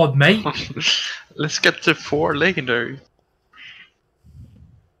fucking god, mate. Let's get to 4 legendary.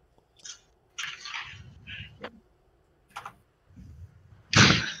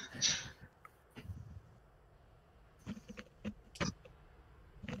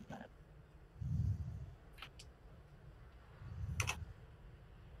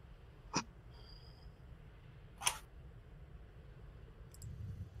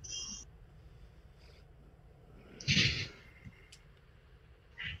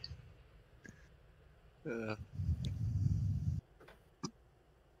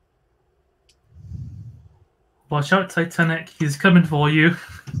 Watch out, Titanic. He's coming for you.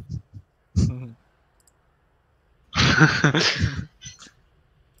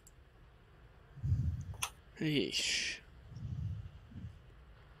 Yeesh.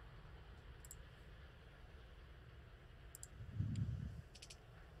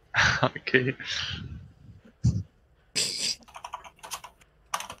 Okay.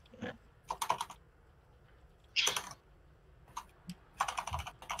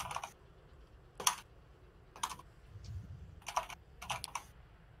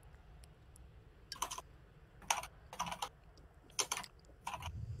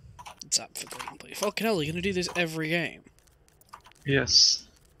 It's up for gameplay. Fucking hell, you're gonna do this every game. Yes.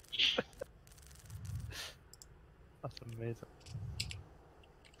 That's amazing.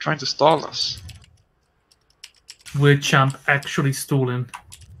 Trying to stall us. Weird champ actually stalling.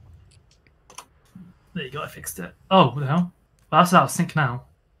 There you go, I fixed it. Oh, what the hell? Well, that's out of sync now.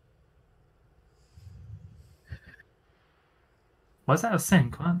 Why is that out of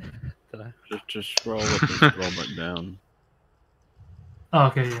sync? What? Just scroll up and scroll back down. Oh,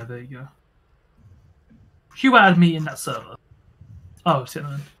 okay, yeah, there you go. Who added me in that server? Oh, it's in.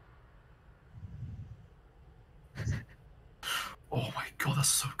 Oh my god, that's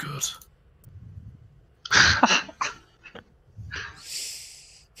so good.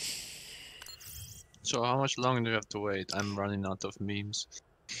 So how much longer do you have to wait? I'm running out of memes.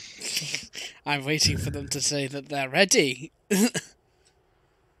 I'm waiting for them to say that they're ready. Is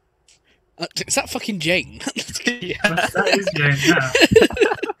that fucking Jane? Yeah, that is Jane, yeah.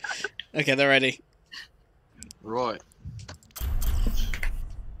 Okay, they're ready. Right.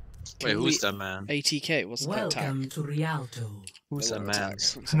 Wait, who's that man? ATK, what's the attack? Welcome to Rialto. Who's that man?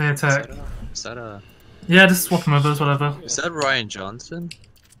 An attack. Is that a... Yeah, just swap them over, whatever. Is that Ryan Johnson?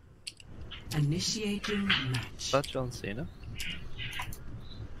 Initiating match. Is that John Cena?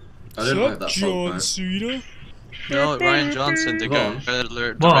 I didn't like that John part. Cena? No, Ryan Johnson, the guy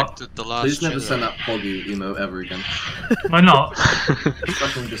who directed the last Please never trailer. send that Poggy emote ever again. Why not? It's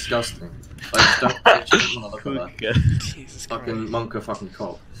fucking disgusting. Like, don't actually wanna look at that. Jesus Fucking Christ. monka fucking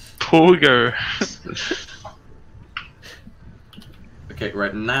cop. Pogo. Okay,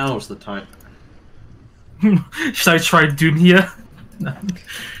 right, now's the time. Should I try Doom here? No.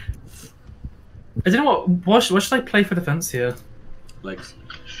 I don't know what should I play for defense here? Legs.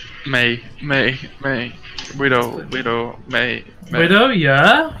 May. Widow, May. Widow,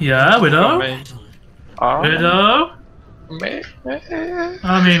 yeah, Widow. May. Widow. May.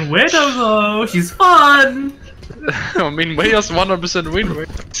 I mean, Widow though, she's fun. I mean, May has 100% win rate.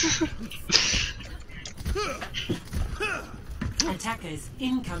 Attackers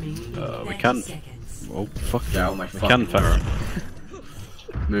incoming in 30 we can't. seconds. Oh, fuck. Get out of my We fucking can, Farah.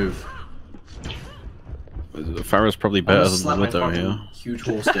 Move. Farah's probably I'm better gonna than slap the my Widow fucking here. huge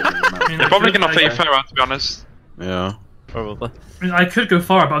horse dick in your mouth. They're probably gonna play Farah, to be honest. Yeah. Probably. I mean, I could go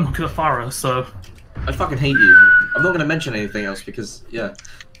far, but I'm not gonna Farah, so. I fucking hate you. I'm not gonna mention anything else because, yeah.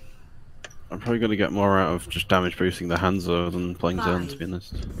 I'm probably gonna get more out of just damage boosting the Hanzo than playing Zone, to be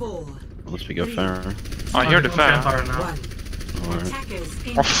honest. 4, Unless we go Farah. I hear the Okay, Farah. Farah now. 1. Alright. Attackers Oh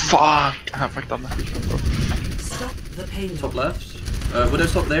incoming. fuck! Ah, fuck that. Stop the payload. Top left.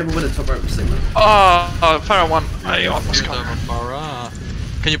 Widow's top there, but Widow top right with Sigma. Oh, Farah won. I almost got her. Farah.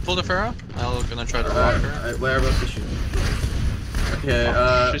 Can you pull the Farah? I'm gonna try to rock her. Where else is she? Okay,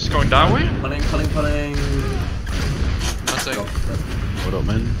 She's going that way? pulling. One sec. What up,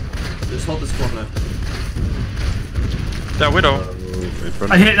 man? Just hold this one left. That Widow. In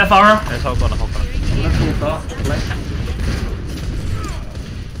front. I hit that Farah. Let's hold on. Left full car, left.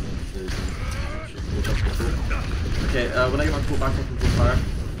 Okay, when I get my pull back, I can pull fire.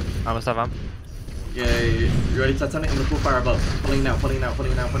 I must have amp. Yeah. You ready, Titanic? I'm gonna pull fire above. Pulling now.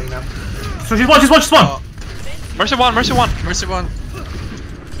 So she's one. Mercy one. Mercy one.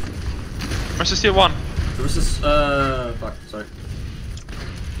 Mercy still one. This is fuck. Sorry.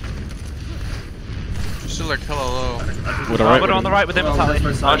 She's still like hella low. With on the right with immortality.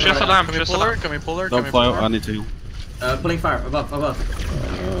 Oh, she has a lamp. Can we pull her? Don't fly. I need to. Pulling fire above.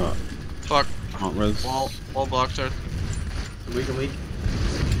 Fuck. Can't res. Wall blocked her. I'm weak.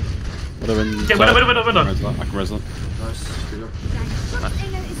 Whatever. Yeah, window. Res that. I can res that. Nice. Good job.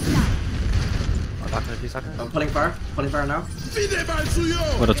 I'm back in a few seconds. I'm pulling fire now.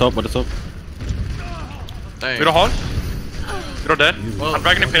 With the top. Dang. Widow hold. Widow dead. Well, I'm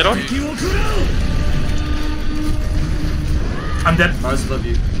dragging in payload. I'm dead. Mars, love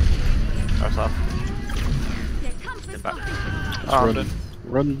you. Ours off. Get back. Oh, I'm dead.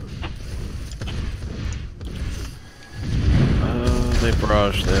 Run. They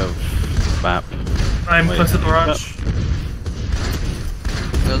barrage. They have BAP. I'm Wait. close to the barrage.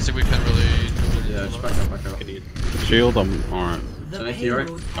 I don't think we can really. Yeah, just back up. Shield. I'm alright. The Thank you, right?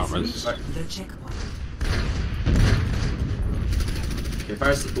 payload Can't has res. reached the checkpoint. Okay,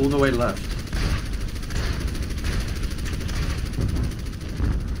 fire's all the way left.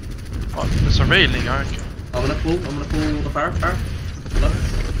 Oh, there's a railing, aren't you? I'm gonna pull the fire. Left.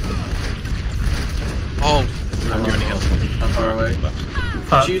 Oh. I'm far away.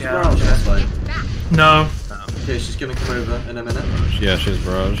 Fuck, She's yeah. barrage last fight. No. Okay, she's gonna come over in a minute. Yeah, she's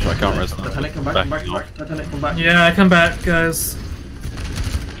barrage. I can't res that. Titanic, come back. Titanic, come back. Yeah, I come back, guys.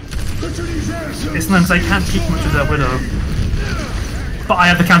 It's nice I can't keep much of that widow. But I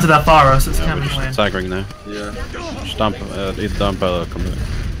have to counter that Pharah, so it's Yeah, kind we're of just annoying. tagging now. Yeah. Just dump. Either dump or come in.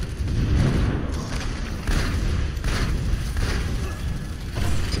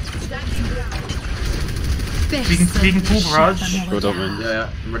 We can pull barrage. Good up, man. Yeah.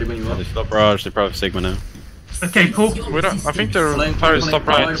 I'm ready when you are. They stop barrage. They probably Sigma now. Okay, pull. Widow. I think the fire is top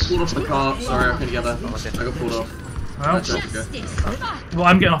I right. got pulled off the car. Sorry, I couldn't get that. I got pulled off. Well, That's okay. well,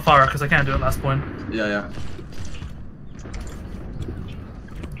 I'm getting off Pharah because I can't do it last point. Yeah.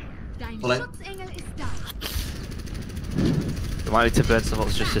 Pulling. You might need to burn some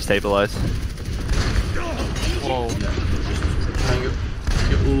ults just to stabilize. Whoa. Yeah. Try and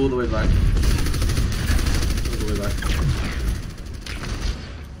get all the way back. All the way back.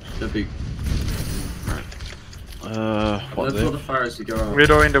 Don't be. What Let's pull the fire as we go out.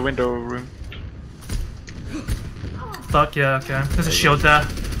 Widow in the window room. Fuck yeah, okay. There's a shield there.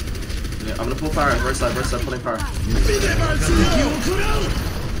 Yeah, I'm gonna pull fire. Right side, pulling fire. Yeah.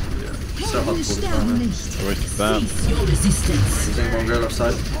 So hard to pull the fire, man. Where's BAP? There's anyone go left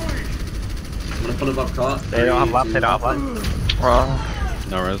side. I'm gonna pull above cart. They don't have lamp, Wow.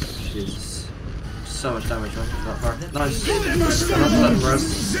 No res. Jeez. So much damage, man. That far. Nice. Left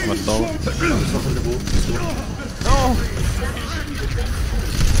res. I'm a stall. Stop in the wall.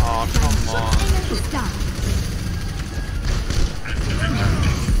 Oh, come on.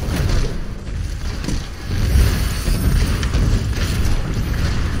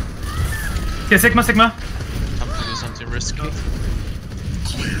 Okay, Sigma. Time to do something risky.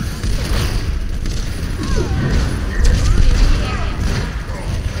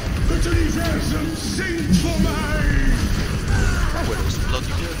 That widow's bloody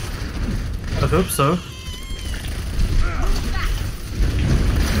good. I hope so.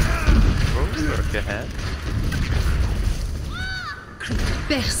 Work ahead.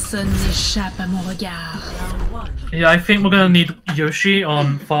 Personne n'échappe à mon regard. Yeah, I think we're gonna need Yoshi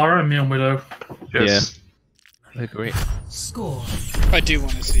on Pharah and me on Widow. Yes. I agree. Score. I do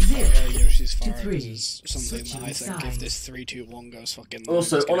want to see Yoshi's Fire. 3. This is something that I think if this 3-2-1 goes fucking.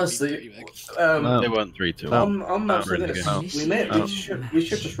 Also, it's gonna be honestly, pretty big. They weren't 3-2. I'm not sure really this. good. We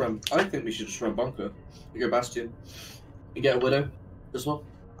should just run. I think we should just run bunker. We go Bastion. You get a widow as well.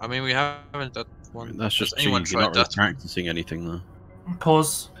 I mean, we haven't that one. That's just Has anyone cheating. You're not tried really that? practicing anything though.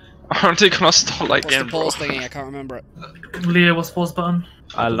 Pause. Aren't they gonna stall What's again, the bro? pause thingy? I can't remember it. Leah, what's pause button?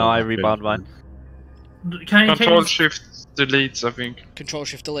 I don't know, I rebound mine. Can you Control shift deletes, I think. Control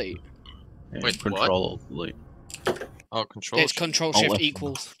Shift Delete. Yeah, Wait, control delete. Oh, control. It's Control I'll Shift let-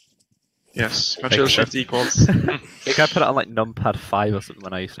 equals. Yes, control shift equals. I think I put it on like numpad 5 or something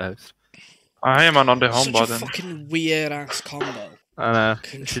when I used to host. I am on the home Such button. a fucking weird ass combo. I know.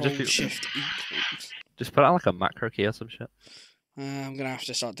 Control Shift equals. Just put it on like a macro key or some shit. I'm gonna have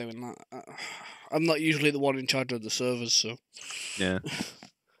to start doing that. I'm not usually the one in charge of the servers, so. Yeah.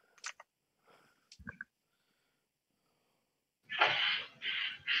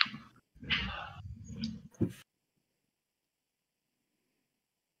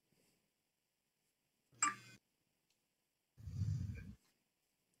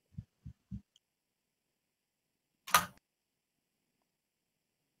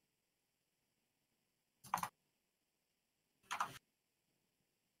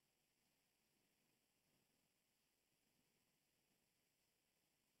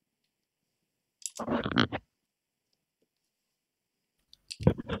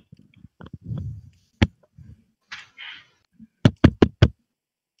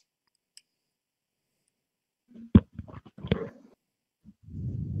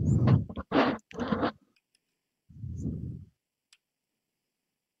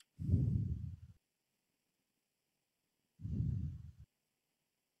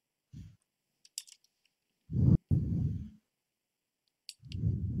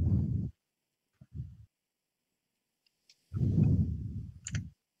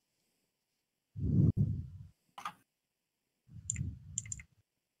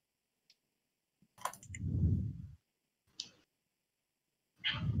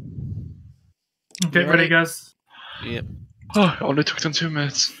 Okay, ready, guys? Yep. Oh, it only took them 2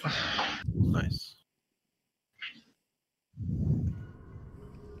 minutes. Nice.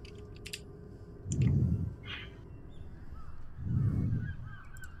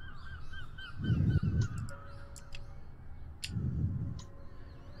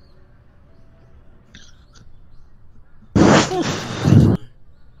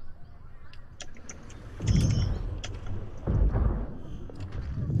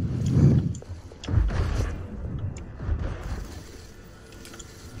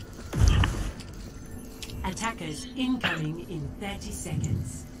 Attackers incoming in 30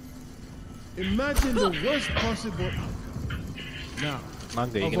 seconds. Imagine the worst possible. Now,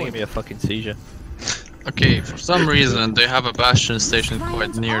 Mango, you're gonna give me a fucking seizure. Okay, for some reason they have a bastion station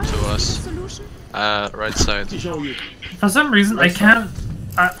quite near to us. Right side. For some reason, I can't.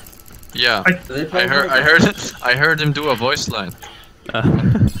 Yeah, I heard him do a voice line.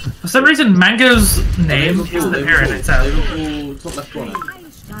 For some reason, Mango's name isn't appearing itself. Top left corner.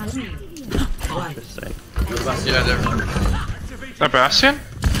 Yeah, The Bastion?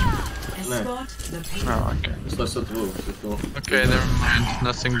 No. Oh, okay. It's less of the wall. Okay, never mind.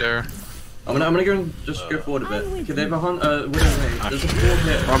 Nothing there. I'm gonna go and just go forward a bit. Okay, they have a hunt. What is his name? There's a ball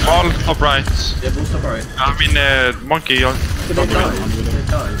here. Ball top right. Yeah, ball top right. I mean, monkey. Okay, they died. They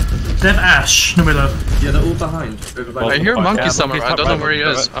died. They have Ash, no below. Yeah, they're all behind. Over by I hear monkey somewhere. monkey's I don't top know where he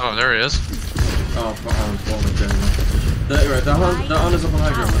right. is. Oh, there he is. Oh, the hunt is up on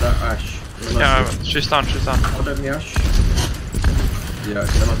high ground with that Ash. Yeah, she's done. Hold over the Ash. Yeah,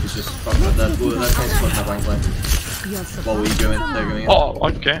 that monkey's just fucking with that. That can't spot that blank play. While they're going in. Oh,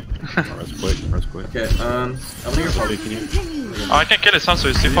 okay. Rest quick. Okay, I'm gonna go probably. Can you? Oh, I can't kill it, Sansu,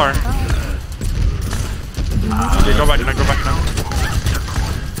 it's too far. Okay, go back now.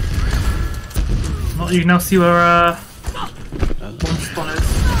 Well, you can now see where one spawn is.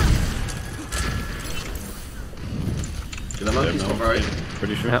 Yeah, the monkey's top right.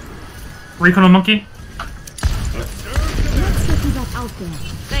 Pretty sure. Yep. Recon on monkey.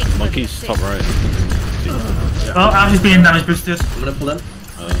 Monkey's top right. Oh, Ash is being damage boosted. I'm gonna pull in.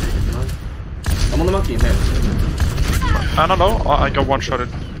 I'm on the monkey in here. I don't know, I got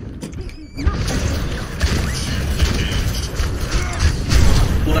one-shotted.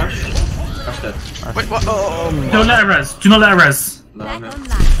 Pull Ash. Ash dead. Wait, what? Oh, Don't let her res. Do not let her res. No, I'm here.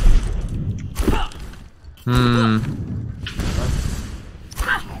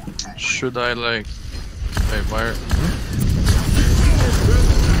 Should I like... Wait, where?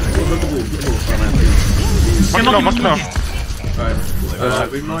 Monkey no.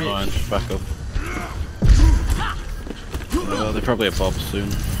 Alright, we might... Back up. They're probably above soon.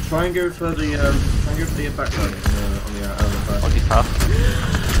 Try and go for the backside on the side. Monkey's half.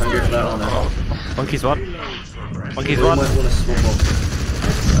 Try and go for that on there. Monkey's one. Monkey's We one. might want to swap off.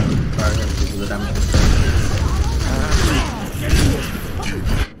 Alright, because of the damage.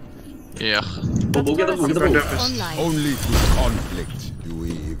 Yeah. We'll get the ball. Only through conflict do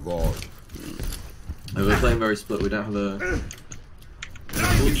we evolve. We're playing very split. We don't have a.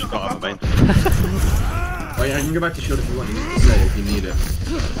 Oh yeah, I can go back to shield if you want. You need to say if you need it.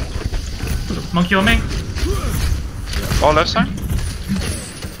 Monkey on me. Oh, left side?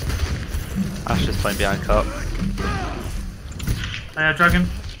 Ash is playing behind cup. Dragon.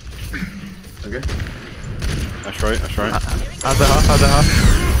 Okay. That's right. How's the half?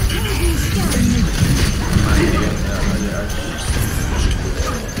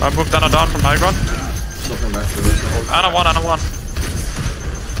 I moved Anna down from high ground. Nothing back to this. Anna one.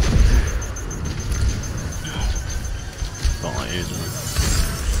 Don't like using it.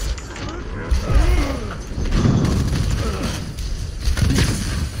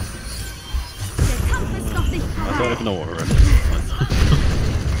 I don't even know what we're in.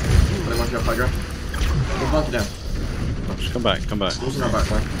 Put him on your high ground. We'll mark it down. Just come back. Who's in our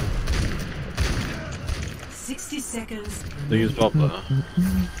back line? 60 seconds. They use Bob there.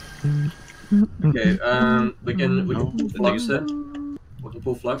 Okay, we can flux it. We can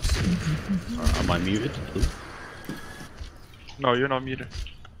pull flux. Am I muted? Please? No, you're not muted.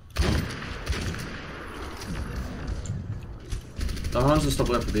 The Hans will stop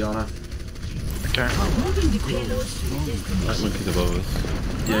left with the honor. Okay. That monkey's above us.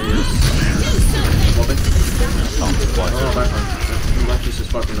 Yeah, he is. Bobbing. Oh, back on. Monkey's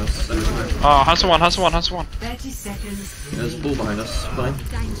just fucking us. Oh, Hansa one. 30 seconds. There's a bull behind us. Fine.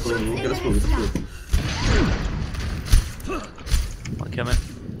 Bull, get us bull, get us bull. One coming.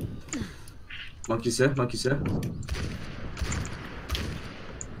 Monkey's here, monkey's here.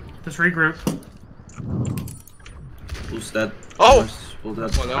 Just regroup. Bull's dead. Oh! Nice. Bull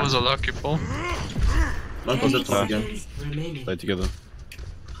dead. Well, that was a lucky pull. Monkey's at top again. Stay together.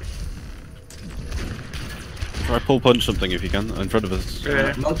 Try pull punch something if you can, in front of us.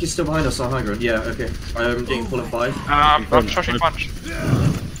 Yeah. Monkey's still behind us on high ground. Yeah, okay. I am getting pull in 5. I'm charging punch.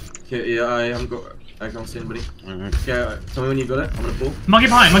 Okay, yeah, I can't see anybody. Alright. Okay, tell me when you've got it. I'm gonna pull. Monkey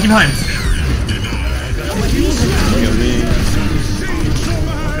behind, monkey behind. Look at me.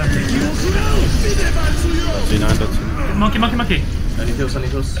 C9, that's Monkey. Any kills, any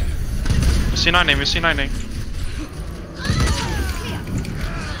kills? C9 name, you C9 name.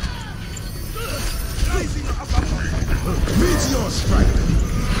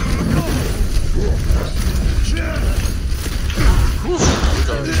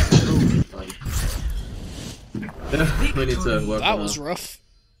 We need to work That on was rough.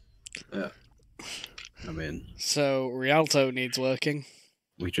 Yeah. I mean, So, Rialto needs working.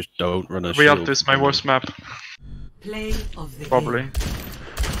 we just don't run a Rialto shield. is my worst map. Play of the Probably.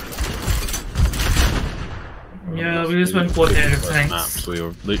 Yeah, we just went coordinated Worst tanks. maps. We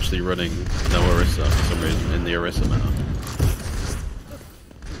were literally running no Orisa for some reason in the Orisa map.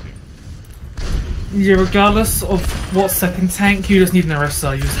 Yeah, regardless of what second tank, you just need an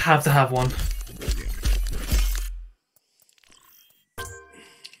Orisa. You just have to have one.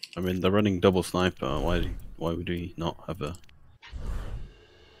 I mean, they're running double sniper. Why would we not have a?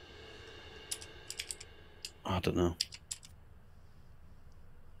 I don't know.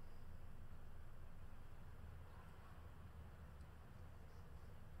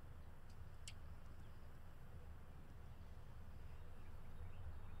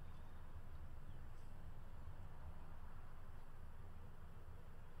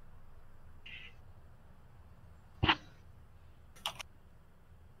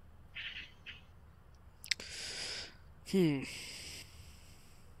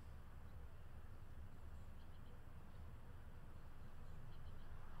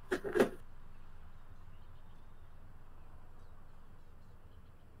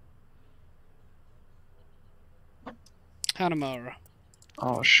 Hanamura.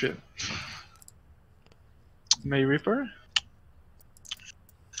 Oh shit. May Reaper?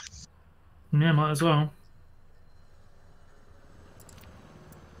 Yeah, might as well.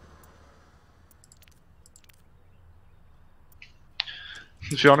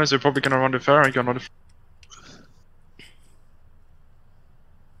 To be honest, they're probably gonna run the Pharah, gonna the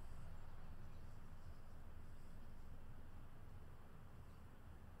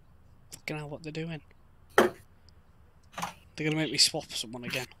Fucking hell, what they're doing. They're gonna make me swap someone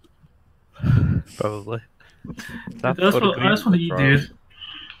again. Probably. I just want to eat, dude.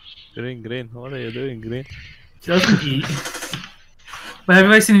 Green. What are you doing, Green? Just want to eat. But have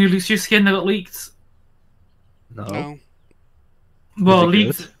you guys seen the new Lucio skin that got leaked? No. Well, Is it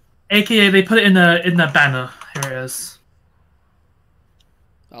leaked. good? AKA, they put it in the banner. Here it is.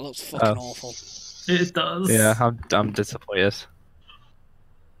 That looks fucking awful. It does. Yeah, I'm disappointed.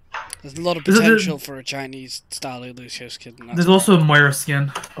 There's a lot of potential for a Chinese style Lucio skin. There's also a Moira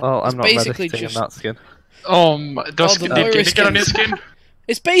skin. Well, I'm not basically meditating in that skin. The did Moira Guinea get a new skin?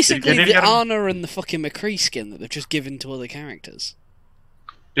 It's basically Did the Guinea get a- Ana and the fucking McCree skin that they've just given to other characters.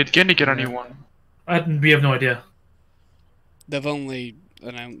 Did Guinea get a new one? We have no idea. They've only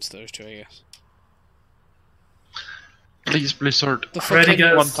announced those two, I guess. Please, Blizzard. The fuck Ready,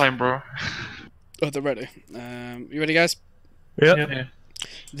 guys? One time, bro. Oh, they're ready. You ready, guys? Yeah.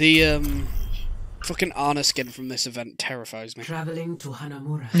 The fucking Ana skin from this event terrifies me. Traveling to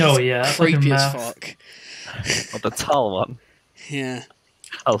Hanamura. Oh yeah, fucking Creepy as math. fuck. Oh, the tall one. Yeah.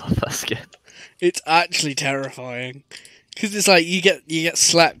 I love that skin. It's actually terrifying. Because it's like you get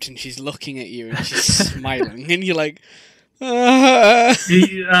slapped and she's looking at you and she's smiling and you're like,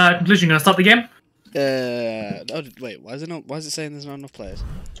 Conclusion, gonna start the game? oh, wait, why is it saying there's not enough players?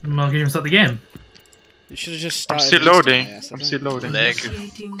 Well, can you start the game? You should have just I'm started. still loading. instantly, I I'm think. still loading.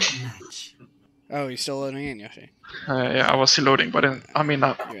 Initiating match. Oh, you're still loading in, Yoshi? Yeah, I was still loading, but I mean,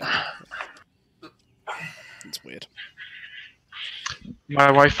 It's weird. my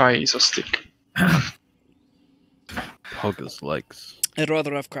Wi-Fi is a stick. Hug his legs. I'd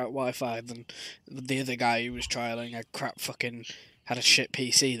rather have crap Wi-Fi than the other guy who was trialing a crap fucking had a shit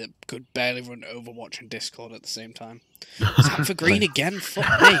PC that could barely run Overwatch and Discord at the same time. Zap for green again?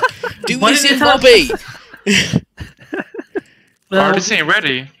 Fuck me. Do this in lobby! Are they saying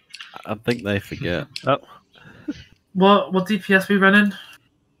ready? I think they forget. Oh. What DPS we running?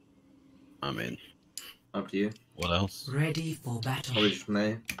 I mean, up to you. What else? Ready for battle. Probably just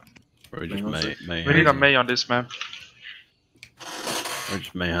May. Probably just May. We need a May on this map. Or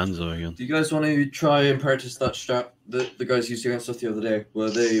just May Hanzo again. Do you guys want to try and practice that strat that the guys used against us the other day, where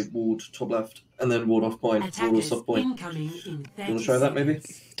they walled top left and then walled off point, walled soft point? You want to try that maybe?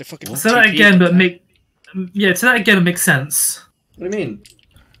 Say that again, but make say that again. It makes sense. What do you mean?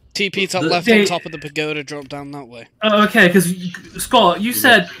 TP top left on top of the pagoda, drop down that way. Oh, okay, because Scott, you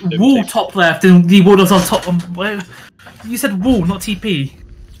said wall top left and the wall was on top. You said wall, not TP.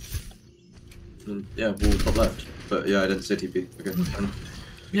 Yeah, wall top left. But yeah, I didn't say TP. Okay.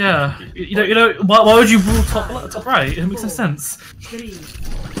 Yeah, you know, why would you wall top right? It makes no sense. 3,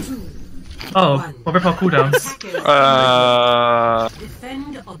 2, Oh, we'll rip our cooldowns.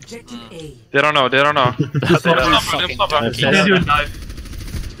 defend objective A. They don't know. They don't know. They're doing dive.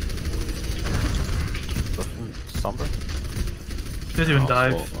 Somber? They're doing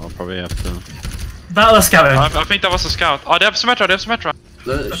dive. I'll probably have to. Battle of scouting. I think that was a scout. Oh, they have Symmetra. They have Symmetra.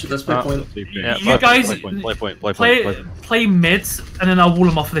 Let's play point. Yeah, You guys play mid, and then I'll wall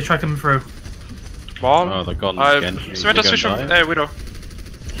them off if they try coming through. Ball. Oh, they're gone. Symmetra switch from Widow.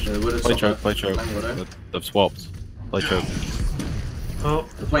 Play choke. They've swapped. Play choke. Oh,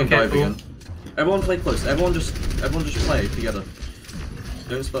 they're playing dive again. Everyone play close. Everyone just play together.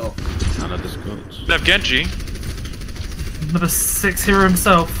 Don't split off. And I just got. They have Genji. Number 6 hero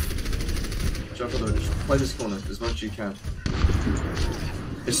himself. Just play this corner as much as you can.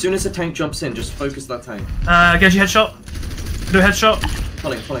 As soon as the tank jumps in, just focus that tank. Genji headshot. Do a headshot.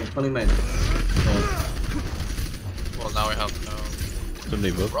 Pulling main. Well, now we have no.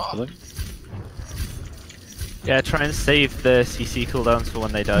 Yeah, try and save the CC cooldowns for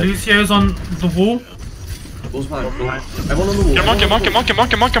when they die. Lucio's on the wall. Wall's behind. Everyone on the wall. Monkey.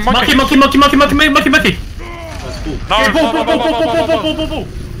 That's cool.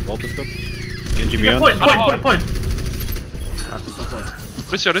 Ball. Genji beyond. Point.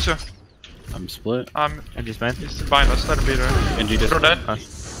 Lucio. I'm split. Genji's main. He's behind us. Let him be there. Genji just. Throw that.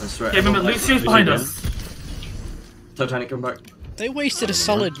 That's right. Yeah, remember, Lucio's behind us. Titanic, come back. They wasted a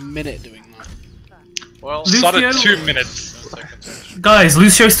solid minute doing that. Well, solid 2 minutes. Guys,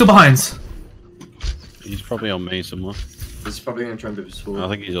 Lucio's still behind. He's probably on me somewhere. He's probably gonna try and move his forward. I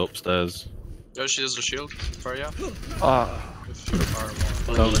think he's upstairs. Yoshi has a shield for you. Yeah,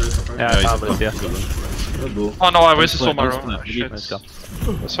 I found Lucio. Oh no, I wasted all my room. Shit.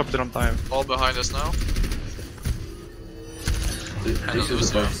 Let's hope they don't die. All behind us now.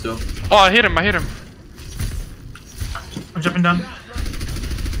 Still. Oh, I hit him. I'm jumping down.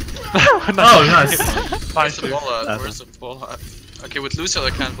 Oh, nice. Where's the ball at? Where's the ball at? Okay, with Lucio I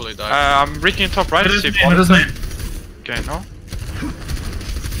can't fully die. I'm reaching top right to see It is me. Okay, no.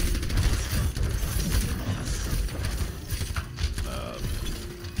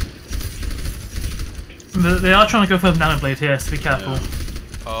 They are trying to go for the nanoblade here, so be careful. Yeah.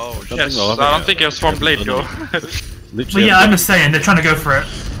 Oh, yes. I don't think it was from blade go. But yeah, I'm just saying, they're trying to go for it.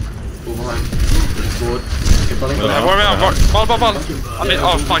 Ball behind. Forward. Ball. I mean,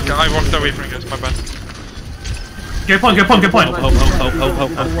 oh fuck, I walked away from you guys, my bad. Go point. Help.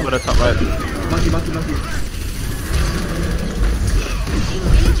 I'm gonna top right. Monkey. My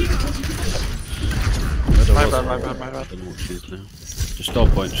bad. Just stop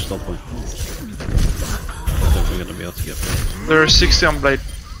point. I don't think we're gonna be able to get there. There are 60 on blade.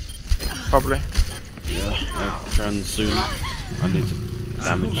 Probably. Yeah, I'll turn soon. I need to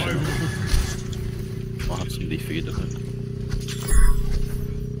damage him. I'll have somebody feed it.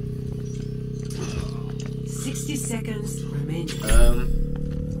 60 seconds remaining.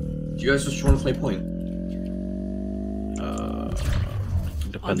 Do you guys just want to play point?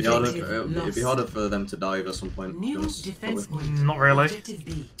 Depends. It'd be harder for them to dive at some point. Not really.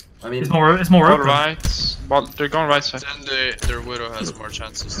 I mean, it's more open. Right. Well, they're going right side. Then their Widow has more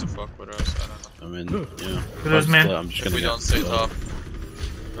chances to fuck with us. I don't know. I mean, yeah. Widow's man. I'm just gonna We don't stay top.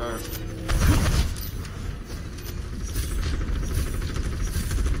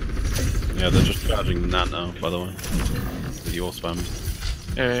 Yeah, they're just charging that now, by the way. With your spam.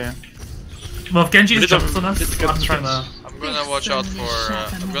 Yeah. Well, if Genji just jumps on us, I'm gonna watch out for.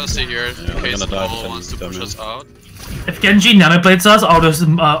 I'm gonna stay here in case Paul wants to push us out. If Genji nanoblades us, I'll just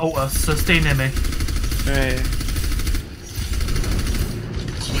ult us, so stay near me. Yeah.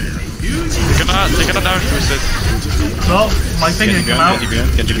 They're gonna down twist it. Well, my thing didn't come out. Get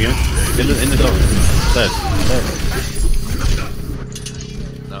in the door. Dead.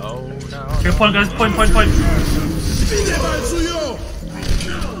 No. Okay, point, guys. Point.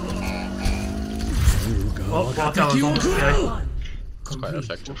 Oh, that was almost okay. It's quite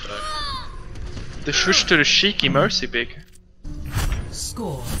effective. The shush to the cheeky mercy big.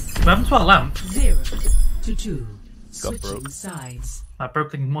 Score What happened to our lamp? 0-2. Got Switching broke. sides. I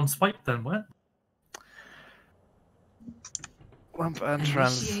broke in one swipe then, what? Lamp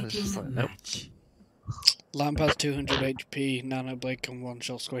entrance. It's just like, nope. Match. Lamp has 200 HP, Nano Blade can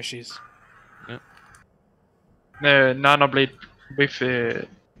one-shot squishies. Nano Blade with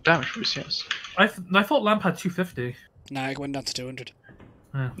damage boost, yes. I thought lamp had 250. Nah, it went down to 200.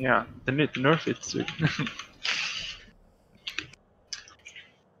 Yeah, they need to nerf it too.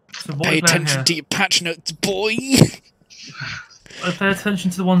 So what Pay we plan attention here? to your patch notes, boy! I pay attention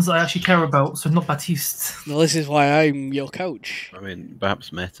to the ones that I actually care about, so not Baptiste. Well, this is why I'm your coach. I mean,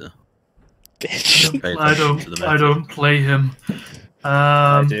 perhaps meta. Bitch. Pay I attention to the meta. don't play him.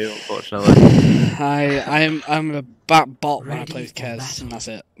 I do, unfortunately. I'm a bot when I play with Kez, and that's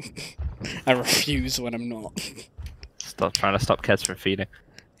it. I refuse when I'm not. Stop trying to stop Kez from feeding.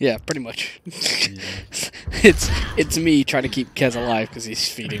 Yeah, pretty much. It's me trying to keep Kez alive because he's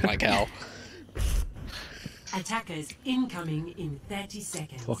feeding like hell. Attackers incoming in 30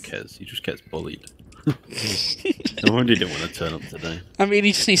 seconds. Fuck Kez, he just gets bullied. No wonder he didn't want to turn up today. I mean,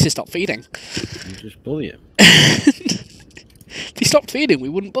 he just needs to stop feeding. You just bully him. If he stopped feeding, we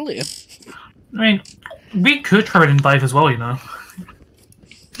wouldn't bully him. I mean, we could try and dive as well, you know.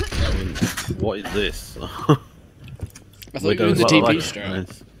 I mean, what is this? I thought you were the TP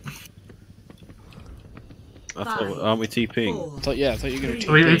strat. I thought, aren't we TPing? I thought you were going to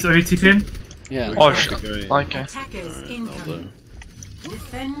Are we TP. TPing? Yeah. Oh shit. Okay. Attackers incoming.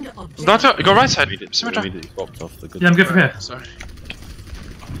 Defend objective. Go right side. Immediately swapped off the good. Yeah, I'm good from here. Sorry.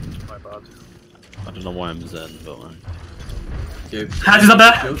 My bad. I don't know why I'm Zen, but like. Hands up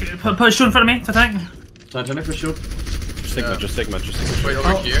there. Put a shield in front of me, to tank. Titanic for sure. Just Sigma. Wait,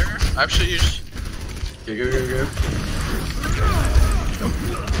 over here? Actually, you just... Go.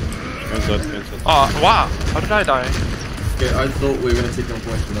 Oh, wow. How did I die? Okay, I thought we were gonna take on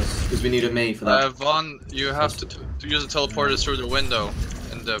points from this because we need a May for that. Vaughn, you have to use the teleporters through the window.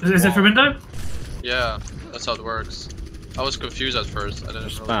 In the Is it for window? Yeah, that's how it works. I was confused at first. I didn't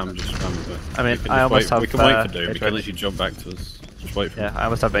Just know. spam. But I mean, we can I just almost wait. have. We can wait for Doom. He Matrix. can literally jump back to us. Just wait for him. Yeah, I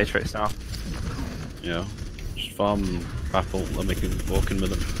almost have Matrix now. Yeah. Just farm Baffle and we can walk in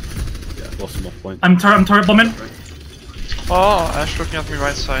with him. Yeah, lost some off point. I'm turret bombing. Oh, Ash looking at me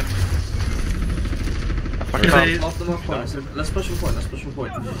right side. Is it- Off the mark point. Let's push him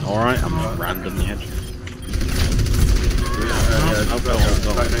point. Alright, I'm randomly hedging.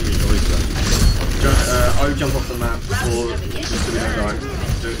 I would jump off the map or just so we don't die.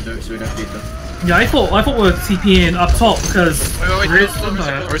 Do it so we don't beat them. Yeah, I thought we were TPing up top because Wait, We're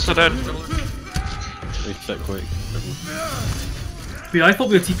still dead. Reset quick. yeah, I thought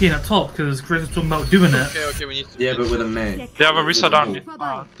we were TPing up top because Grizz was talking about doing it. Okay, we need to... Yeah, but with a May. They have a reset down.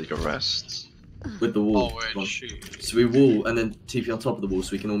 Take a rest. With the wall. Oh, wait, shoot. So we wall and then TP on top of the wall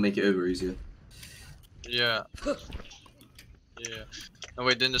so we can all make it over easier. Yeah. Yeah. Oh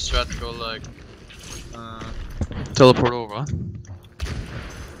wait, didn't the strat go like... teleport over?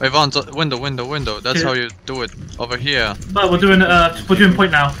 Wait, Vaughn, window. That's Yeah. how you do it. Over here. But we're doing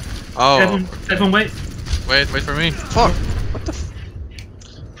point now. Oh. Everyone wait. Wait for me. Fuck! What the f...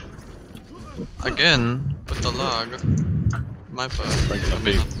 Again? With the lag. My bad. Like a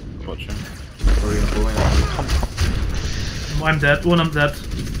big watcher. I'm dead. I'm dead.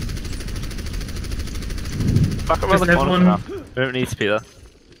 Back around the Just corner for everyone- now. We don't need to be there.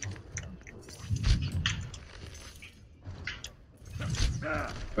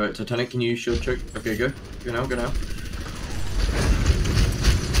 Right, Titanic, can you shield choke? Okay, go. Go now.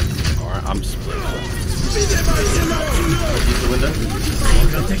 Alright, I'm split. Use the window.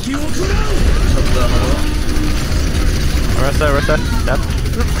 Rest there. Dead.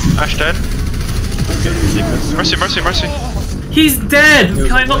 Ash dead. Mercy. He's dead!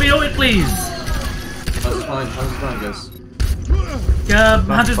 Can I not be on it, please? How's fine, guys? Yeah,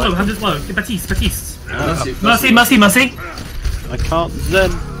 hand is low. Get Baptiste. Mercy. I can't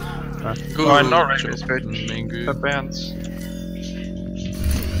Zen. Good. Oh, no range is good. Good. The bands.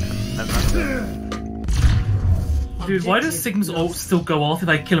 Dude, why does Sigma's ult still go off if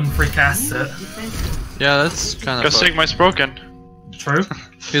I kill him before he casts it? Yeah, that's kind of... Because Sigma is broken. True.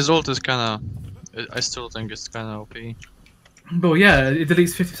 His ult is kind of... I still think it's kind of OP. But yeah, it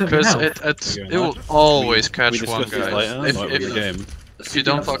deletes 50% of your Because health. it will always catch we one discuss this guy. later, like with the game. If you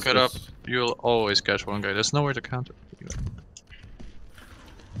don't fuck it up, you'll always catch one guy. There's nowhere to counter.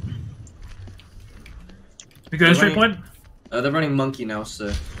 We going straight point? They're running monkey now,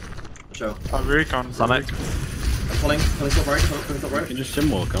 so watch out. I'm recon. Summit. I'm pulling top right, pulling top right. You can just sim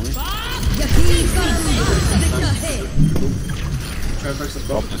walk, can't we? Try and focus the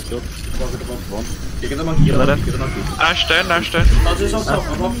Bob spot. is good. Walk with the bomb. You get the monkey, get the monkey, get the monkey. Nash dead, Nash dead. I'll just off top,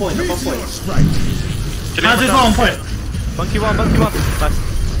 I'm off point, I'm off point. I'll just on point. Monkey one. Nice.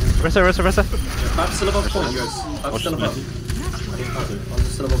 Ressa. Bab's still above point, guys. Bab's still above. I'm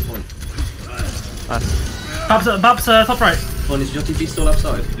still above point. Nice. Bab's top right. One, is your TP still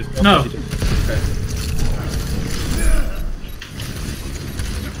outside? No. Okay.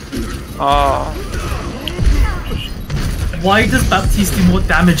 Why does Baptiste do more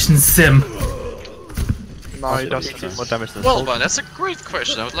damage than Sim? No, he doesn't. More damage than Well, Salt. man, that's a great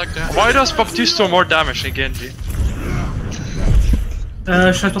question. I would like to ask. Why does Baptiste do more damage than Genji?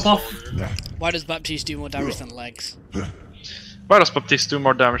 Should I top off? Why does Baptiste do more damage than legs? Why does Baptiste do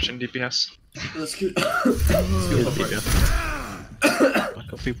more damage than DPS? Let's go.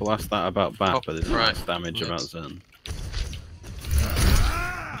 Like people ask that about Bat, but there's right. less damage about Zen.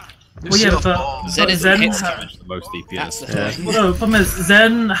 Well, yeah, but Zen is Zen. the hit The most That's DPS. the thing. Well, no, the problem is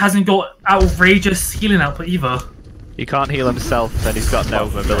Zen hasn't got outrageous healing output either. He can't heal himself, and he's got no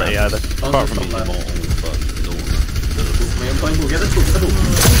mobility either. Apart from he's immortal, but still. I'm playing ball, get this ball, get the ball.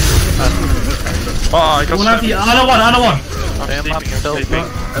 Oh, I got One stunned. another one. I'm sleeping.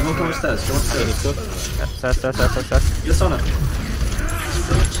 Everyone come upstairs, come upstairs. Stairs. Get Sona.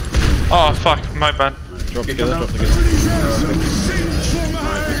 Oh, fuck, my bad. Drop together.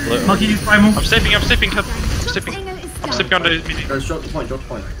 Monkey use primal. I'm sleeping on the meeting. Guys, drop the point,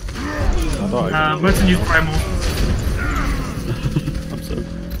 Merton use primal. I'm so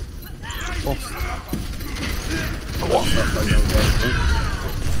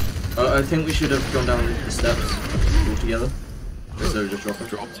I think we should have gone down the steps all together. So just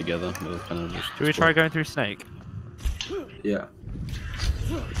drop together. Kind of just Should we try going through Snake? Yeah.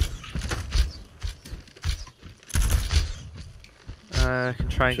 Can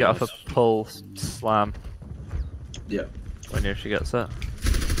try and get off a pull slam. Yeah. When she gets it.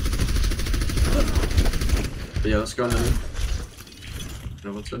 But yeah, let's go underneath.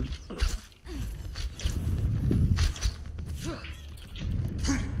 No one's in.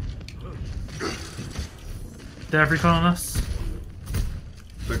 They're every con on us.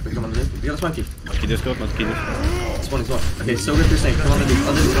 Quickly come underneath. You got this monkey. Monkey Discord. It's one. Okay, still go through Snake. Come underneath.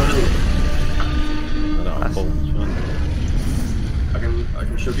 I don't have pull. I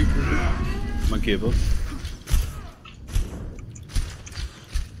can show you. Monkey above.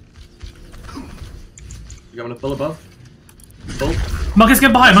 You got a pull above? Pull. Monkey's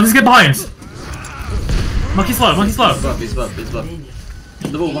get behind. Monkey's slow. He's above.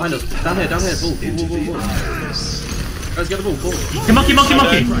 The ball behind us. Down here. Ball. Guys, get the ball. Monkey. Ball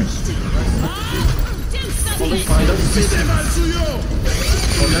behind us.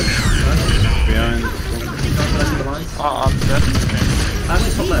 Behind. Oh, I'm dead. And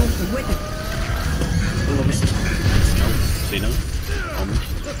top left. Cena.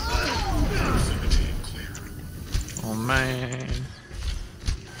 Oh man.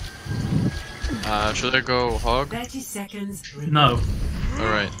 Should I go hog? 30 seconds. No.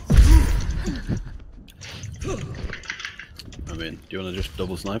 Alright. I mean, do you want to just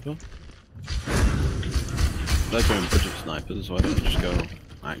double sniper? They're going budget snipers, why don't you just go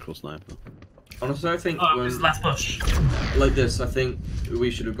actual sniper? Honestly, I think Oh, it's last push. like this, I think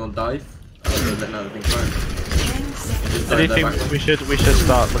we should have gone dive. I I do think we should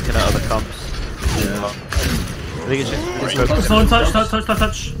start looking at other comps. Yeah. I think it's just Someone touch.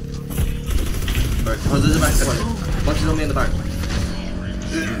 Right, there's a back point. Bunch is on me in the back.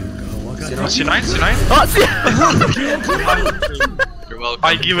 C9? You're welcome. I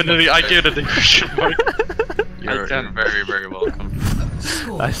give it a question mark. You're very, very welcome.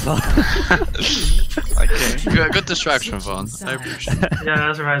 Nice one. Okay. Good distraction, Vaughn. I appreciate it.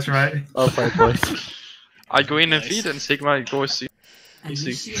 Yeah, that's right. I'll play boys. I go in and feed and Sigma goes C.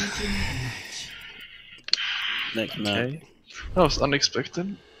 Next map. Okay. That was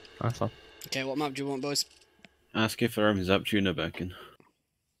unexpected. Nice one. Okay, what map do you want, boys? Ask if they're having Zaptuna back in.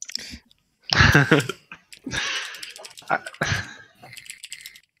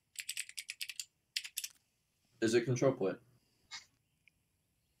 Is it control point?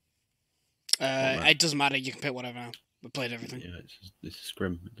 It doesn't matter, you can pick whatever now. We played everything. Yeah, it's a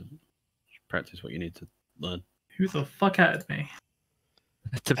scrim. It doesn't practice what you need to learn. Who the fuck added me?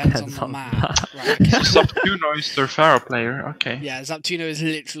 It Depends on the map. Right, okay. Zaptuno is their Pharaoh player, okay. Yeah, Zaptuno is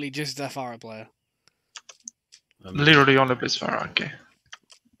literally just a Pharaoh player. Literally only plays Pharaoh, okay.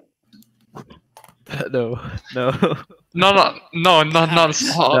 No, no. No,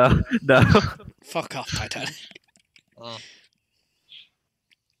 stop. No. Fuck off, Titanic. Oh.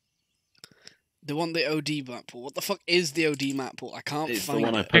 They want the OD map pool. What the fuck is the OD map pool? I can't It's the find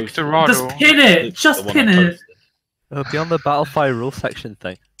one I it. posted. Just pin it! It's Just the one pin I it! posted. It'll be on the Battlefire rule section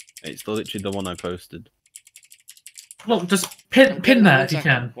thing. It's literally the one I posted. Look, just I'm getting pin it, that one if you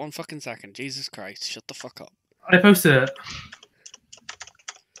second. can. 1 fucking second. Jesus Christ. Shut the fuck up. I posted it.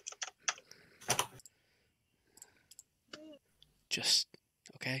 Just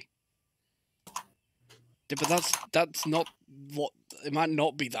okay. Yeah, but that's not what it might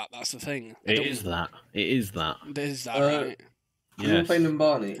not be. That's the thing. It is that. It is that. There's that, right? You want to play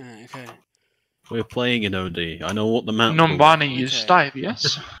Numbani? Okay. We're playing in OD. I know what the map. Numbani is dive,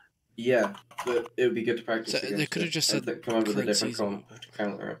 yes. Yeah, but it would be good to practice. So against they could have it just and said come up with a current different season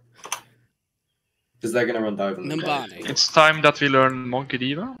counter. Because they're gonna run dive on Numbani. It's time that we learn Monkey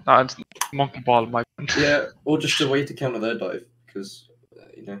Diva. It's Monkey Ball, my friend. Yeah, or just a way to counter their dive, because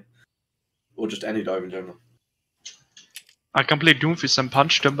or just any dive in general. I can play Doomfist and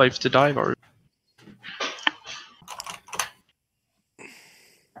punch them if they dive or.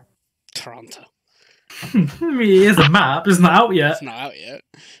 Toronto. It is a map, it's not out yet. It's not out yet.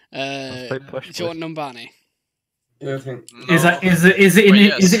 play push, Do you want Numbani? Yeah, I think. Is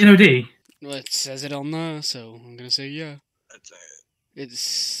it in OD? Well, it says it on there, so I'm gonna say yeah.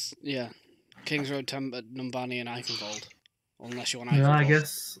 It's Kings Road, Numbani, and Eichenwald. Unless you want Eichenwald. Yeah, I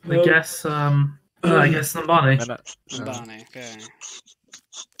guess Numbani. Numbani, okay.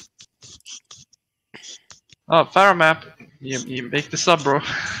 Oh, Farah map. You make this up, bro.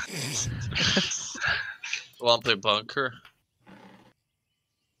 Wanna play bunker?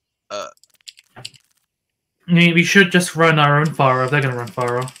 I mean, we should just run our own Pharaoh. They're gonna run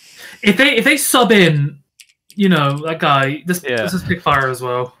Pharaoh. If they sub in, that guy, just pick Pharaoh as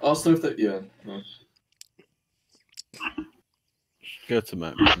well. Also, if Go to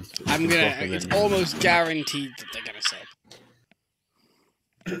map. It's almost guaranteed that they're gonna sub.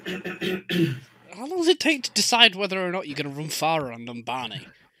 How long does it take to decide whether or not you're gonna run Pharaoh on Numbani?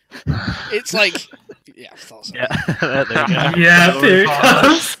 It's like, yeah, I thought so. Yeah, there it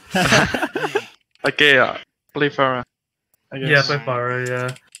comes. Okay, play Farah. Yeah, play Pharaoh, yeah.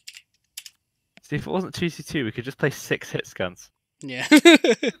 See, if it wasn't 2c2, we could just play 6 hit scans. Yeah.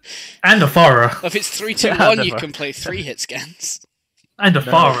 And a Pharaoh. If it's 3-2-1, you can play 3 hit scans. And a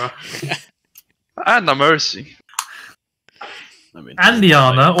Pharaoh. And a Mercy. And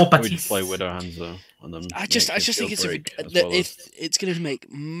Diana or We Batiste. just play Widow Hanzo. I just think it's gonna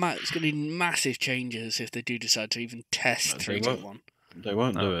be massive changes if they do decide to even test 3-2-1. They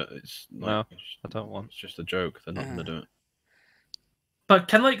won't do it. It's No, I don't want. It's just a joke. They're not gonna do it. But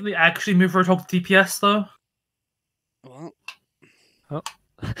can they actually move Roadhog to DPS though? What?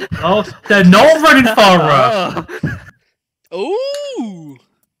 Oh, they're not running Pharaoh. Ooh.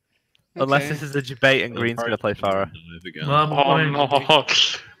 Unless this is a debate and Green's going to play Farah. Oh no!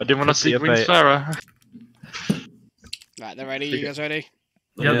 I didn't want to see Green's Farah. Right, they're ready. You guys ready?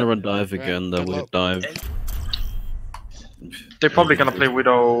 They're gonna run dive again. They'll with dive. They're probably gonna play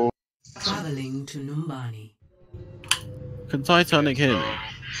Widow. Traveling to Numbani. Can Titanic hear me?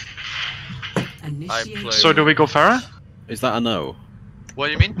 I play. So do we go Farah? Is that a no? What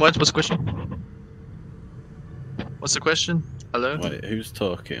do you mean? What's the question? What's the question? Hello? Wait, who's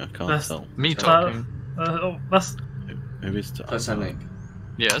talking? I can't tell. Me talking. That's... Who is talking? Titanic.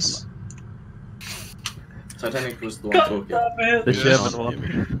 Yes. Titanic was the one talking. The German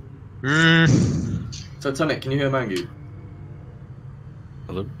one. Titanic, can you hear Mangu?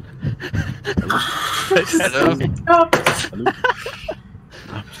 Hello? Hello? Hello?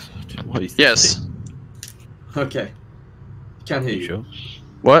 What is Yes. this? Okay. Can hear you. Sure?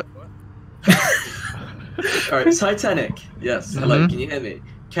 What? Alright, Titanic. Yes, hello, can you hear me?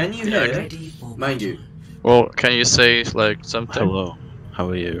 Can you hear Mangu? Well, can you say like something? Hello. How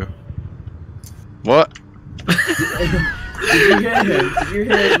are you? What? Did you hear him? Did you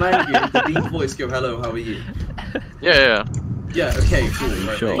hear Mangu, the deep voice, go, hello, how are you? Yeah. Yeah, okay, cool.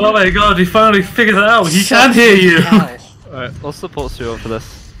 Right, Sure. Oh my god, he finally figured it out. He can hear you. Alright, I'll support you for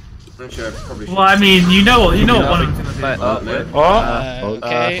this. Probably Well, I mean, you know what one of them's gonna do.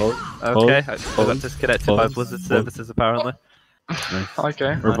 Okay. Okay, I got disconnected by Blizzard services apparently.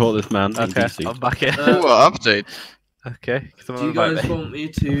 Okay. Report this man. Okay, NPC. I'm back in. Ooh, update. Okay, Do you guys want me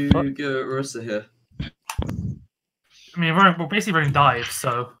to get Marissa here? I mean, we're basically running dive,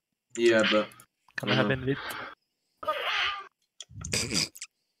 so... Yeah, but... Can I have invite?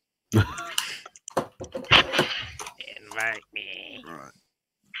 Invite me. Right.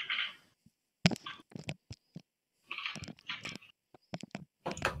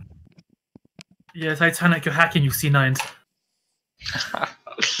 Yeah, Titanic, you're hacking, you C9.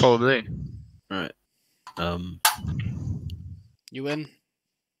 Probably. Right. You win.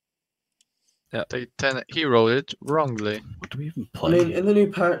 Yeah. He wrote it wrongly. What do we even I play? mean, in the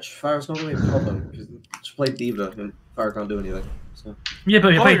new patch, Pharah's not going to be a problem because just play D.Va and Pharah can't do anything. So. Yeah, but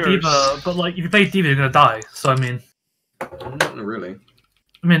if you play Warriors. D.Va, but like if you play D.Va, you're gonna die. So I mean, Not really.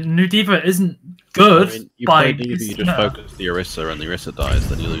 I mean, new D.Va isn't good. I mean, you by play D.Va, you just focus the Orisa, and the Orisa dies,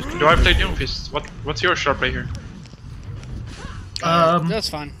 then you lose. Do I play Doomfist? What's your sharp play here? That's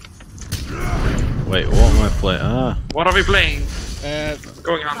fine. Wait, what am I playing? Ah. What are we playing?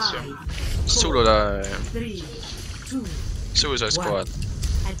 Going on soon. Solo 3, 2, Suicide Squad.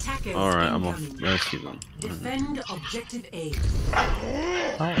 Attackers Alright, I'm off incoming. Mercy then. Defend objective A.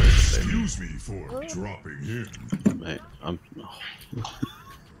 Excuse me for dropping in. Mate, I'm.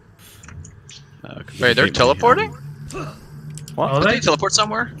 Wait, they're teleporting? What? Did they teleport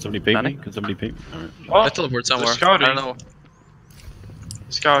somewhere? Somebody peek me? Can somebody peek me? Alright. Oh, They teleport somewhere. I scouting. don't know.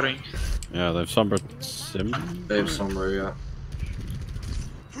 Scouting. Yeah, they've Sombra Sim. They have Sombra, yeah.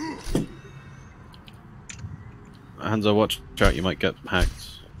 Hanzo, watch out, you might get hacked.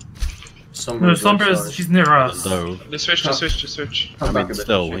 Sombra's she's near us. No. The switch. I mean,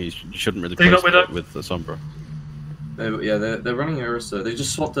 still, you shouldn't really They got place with it with the Sombra. They're running Orisa. They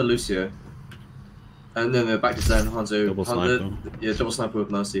just swapped their Lucio. And then they're back to Zen, Hanzo. Double sniper. Yeah, double sniper with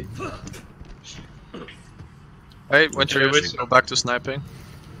Mercy. Hey, Winter, go back to sniping.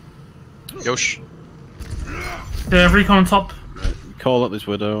 Yosh. Yeah, recon on top. Call up this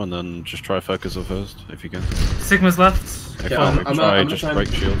Widow and then just try focus her first, if you can. Sigma's left. If Yeah, not, try just trying-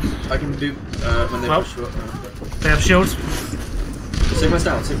 break shields. I can do when they push. They have shields. Sigma's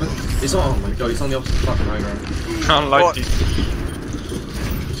down. Sigma. He's on. Oh my god, he's on the opposite fucking high ground. Unlucky.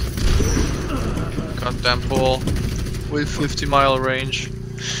 Goddamn ball. With 50-mile range.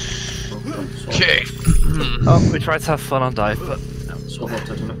 Okay. Oh, we tried to have fun on dive, but Swap up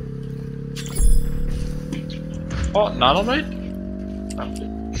to Oh, nanomate?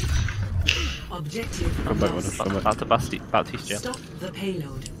 Objective Come back, lost. Widow. Come back. about to Baptiste, yeah. Stop the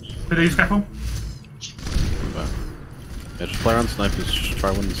payload. Did they use scaffold? Come back. Yeah, just play around snipers, just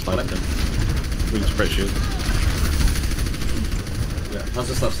try one and snipe them. We can spread shields. Yeah, how's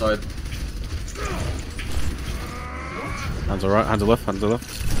this left side? Hands are right, hands are left, hands are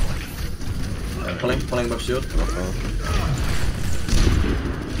left. Pulling left shield.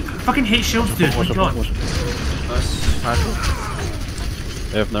 Fucking hate shields, dude. Oh my god. Nice.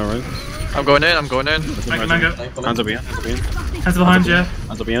 They have no room. I'm going in. Mango. Hands are behind, hands are behind. Hands behind, yeah.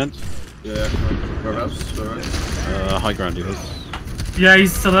 Hands are behind. Yeah, whereabouts? High ground he was. Yeah,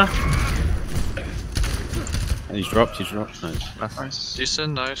 he's still there. And he's dropped. Nice. Nice.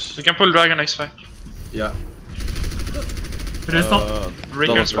 Decent, nice. We can pull Dragon next fight. Yeah. It is top. Ring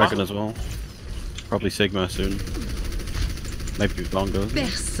Double as well. Dragon as well. Probably Sigma soon. Maybe longer.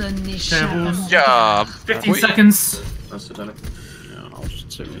 Personne n'échappe à mon Yeah. 15 seconds. That's Titanic. Yeah, I'll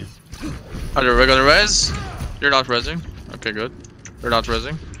just sit with you. Are you gonna res? You're not resing. Okay, good. You're not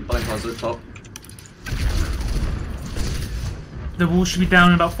resing. Pulling Hanzo top. The wall should be down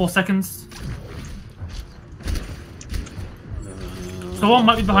in about 4 seconds. So one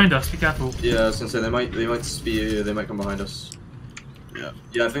might be behind us. Be careful. Yeah, I was gonna say they might spear. They might come behind us. Yeah.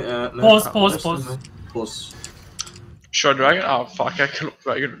 Yeah, I think. No, Pause. Pause. Sure Dragon? Oh fuck, I killed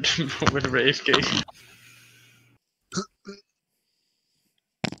Dragon with Rave Gate.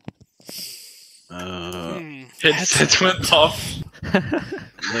 Headset went off. They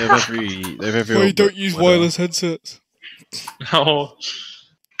have every. Why don't use wireless headsets? No.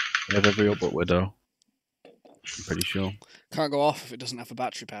 They have every all but Widow. I'm pretty sure. Can't go off if it doesn't have a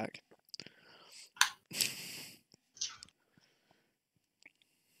battery pack.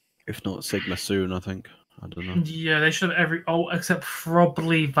 If not Sigma soon, I think. I don't know. Yeah, they should have every ult except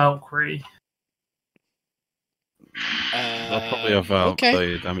probably Valkyrie. They'll probably have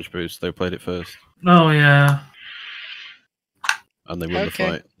the damage boost. They played it first. Oh yeah. And they win the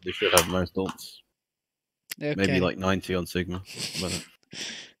fight. They should have most ults. Okay. Maybe like 90 on Sigma. But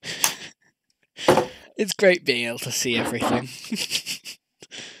It's great being able to see everything.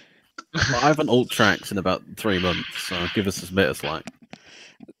 I haven't ult tracks in about 3 months, so give us a bit of slack.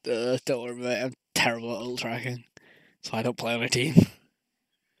 Don't worry about it, I'm terrible at ult tracking. So I don't play on a team.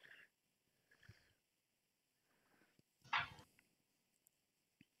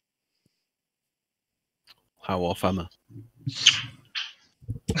 How off am I?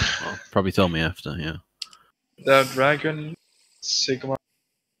 Well, probably tell me after, yeah. The Dragon, Sigma,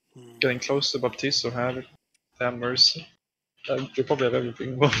 getting close to Baptiste, so have it. They have Mercy. They probably have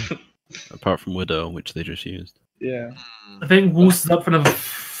everything. Apart from Widow, which they just used. Yeah. I think Wolf's is up for another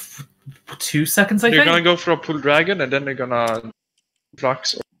 2 seconds, I They're think. gonna go for a pull dragon and then they're gonna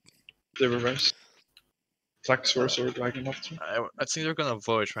flux or the reverse. Flux or dragon after. I think they're gonna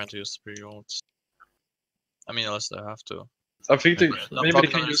avoid trying to use the ults. I mean, unless they have to. I think they, They'll maybe probably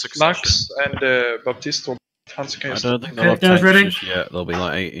they can not use use Flux and Baptiste or Hans I case. don't think they'll have guys tanks ready? just yet. There'll be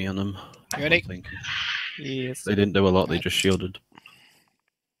like 80 on them. You ready? I think. Yes. They didn't do a lot, they just shielded.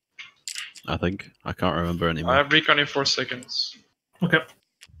 I think. I can't remember I anymore. have recon in 4 seconds. Okay.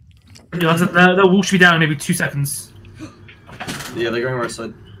 Yeah, the wall should be down in maybe 2 seconds. Yeah, they're going right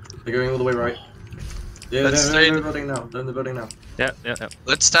side. They're going all the way right. Yeah, they're in the building now. They're in the building now. Yeah.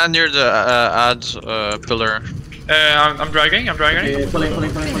 Let's stand near the ad pillar. I'm dragging. Yeah, pulling.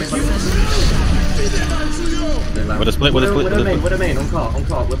 With a split, with a split. With a main, on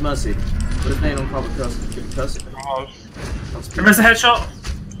cart, with Mercy. With his main on cart with Curse. Give him Curse. Remember the headshot?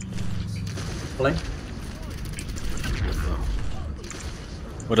 Pulling.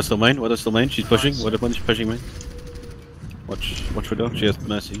 With a still main, she's pushing. With a bunch pushing main. Watch Widow, she has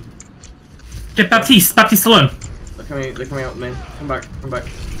Mercy. Get Baptiste alone. They're coming out, main. Come back.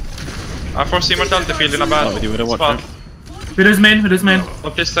 I foresee mortality field in a bad With Widow, watch spot. out. Widow's main.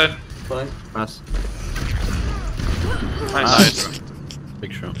 Baptiste dead. Pulling. Pass. Nice.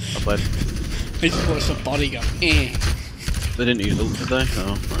 Big shot. I played. He just watched a body go. Eh. They didn't use ult, did they?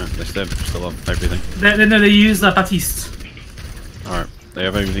 Oh, right. They still have everything. They use Baptiste. Alright, they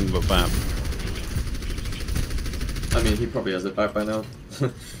have everything but BAP. I mean, he probably has it back by now.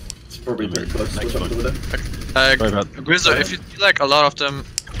 It's probably very close. Next What's up one. with it? Grizzle, if you see like a lot of them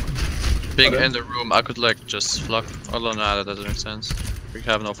being in the room, I could like just flock. Although no, that doesn't make sense. We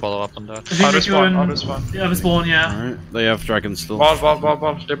have no follow up on that. Auto spawn. Yeah, the spawn, yeah. Alright, they have dragons still.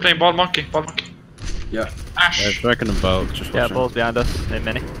 Ball. They're playing ball monkey. Yeah. They have dragon and bow, just Yeah, watch balls behind us. In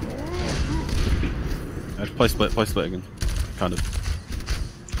mini. Play split again. Kind of.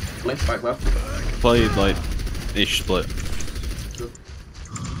 Left, back left. Play like ish split.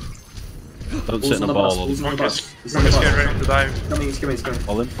 Don't sit in a ball. He's on the bus. Monkey's getting ready to dive. He's coming.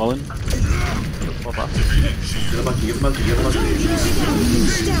 Fall in. Get the monkey.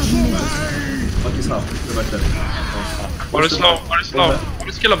 Monkey's half. Go back there. Nice. One is slow. One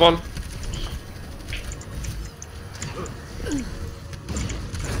is kill a ball.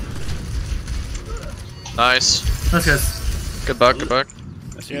 Nice. Let's go. Get back.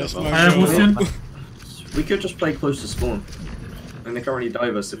 Yes, We could just play close to spawn. And they can't really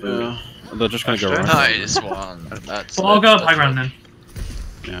dive us if we... They're just gonna go around. Nice one. That's. Well, I'll go up high ground then.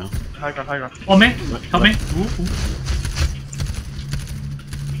 Yeah. High ground. On me. Help me. Ooh.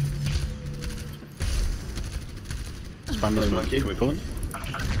 Spam this monkey. Can we pull him?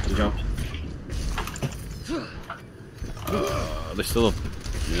 Good job. They still have...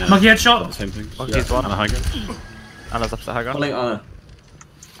 Yeah, Monkey headshot. the same thing. Monkey's one. And a high ground. Anna's up to high ground. Pulling Anna.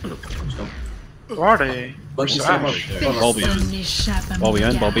 Where are they? Monkey's Ball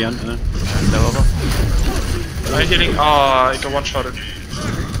behind. Ball behind. Yeah. No over. I'm healing. I got one-shotted.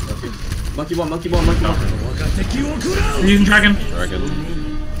 Monkey one. Using dragon.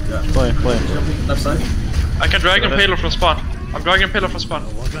 Yeah. Play. Left side. I can drag and payload from spawn. I'm dragging payload from spawn.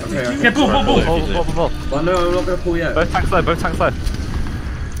 Okay. Yeah, pull. Ball. Well, no, I'm not gonna pull yet. Both tanks low.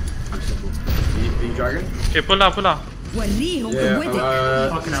 You dragon? Okay, pull now. Yeah,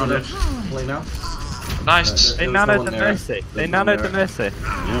 Fucking hell, dude. pulling now. Nice. They There was no nanoed one the there. Mercy. There was no one there.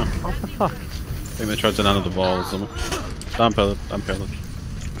 Yeah. What the fuck? I think they tried to nano the ball or something. Damn pellet.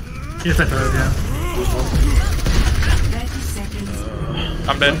 Yes, I throw it, yeah. 30 seconds.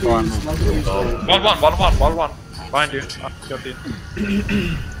 I'm dead. Ball one. Behind you. Got it.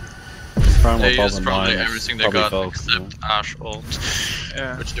 They used probably everything they got except Ash ult,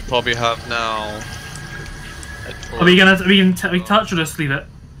 Yeah. which they probably have now. Are we gonna touch or just leave it?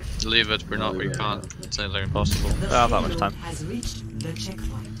 Leave it. We can't. It's nearly impossible. The Not much payload time. has reached the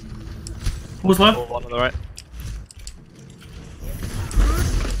checkpoint. Who's left? One on the right.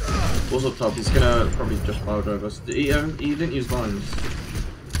 What's up top? He's gonna probably just power drive us. He didn't use mines.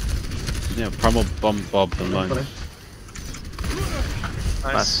 Yeah, primal bomb Bob and mine.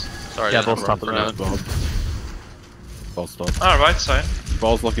 Nice. Sorry. Yeah, I ball didn't stop run at for the that. Ball stop. Right side.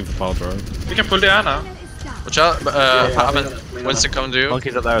 Ball's looking for power drive. We can pull the Anna. Watch out. coming on. Winston coming to you.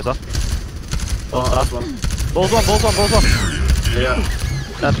 Monkey's up there as well. Last one. Balls one. Yeah.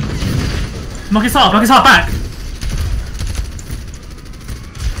 Monkey's half back.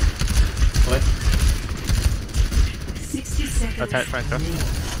 Play. 60 seconds. Attack Frank. Try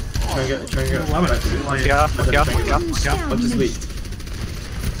and get Wow. back to you. Oh, Yeah. Bunch is weak.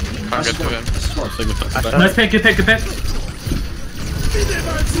 Can't get to him. Sigma touch back. Nice pick, good pick.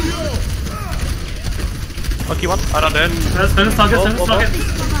 Monkey one. Anna dead. Let's target.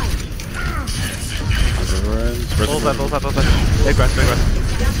 All that. Big rest.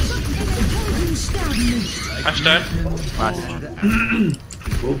 Ash dead. Nice.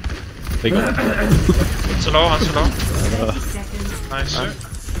 Big one. Hands low. Nice.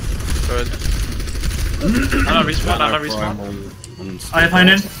 Good. Anna respawn. I have 9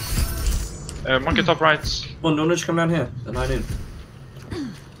 in. Monkey top right. One, no nudge come down here. The 9 in.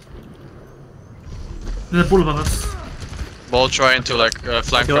 There's a bull above us. Ball trying to like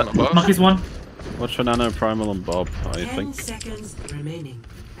flank from above. Monkey's 1. Watch for Nano, Primal, and Bob, I 10 think. seconds remaining.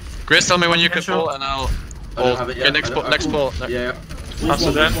 Chris, tell me when you can pull and I'll. I don't have it yet. Next pull. Yeah.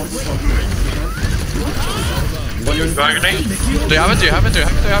 After that. Dragoning. Do you have it? Yeah.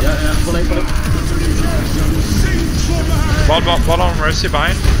 Pull it. Ball on Mercy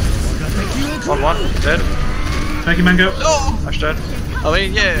behind. One. Dead. Thank you, Mango. Ash dead. I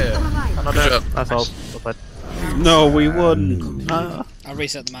mean, yeah. Another. That's all. Well played. No, we won! I'll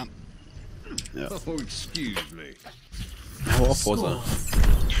reset the map. Yeah. Oh, excuse me. How off was that?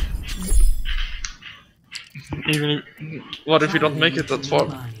 Even what if we don't make it that far?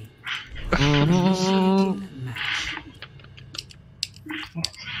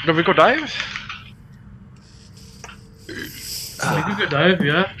 Do we go dive? We could go dive,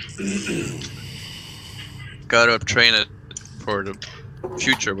 yeah. Gotta train it for the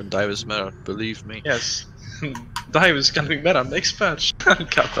future when dive is meta, believe me. Yes. Dive is gonna be meta next patch.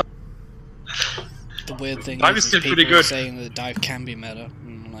 The weird thing Dive is is still people pretty are good. saying that dive can be meta.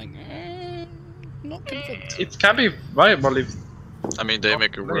 And I'm like, not convinced. It can be viable if. I mean, they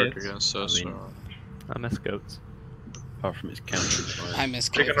make it work against us. I miss goats. Apart from its counter. I miss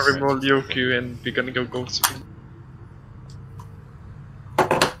We're goats. gonna reroll UKE and we're gonna go goats again.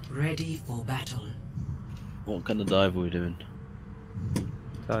 Ready for battle. What kind of dive are we doing?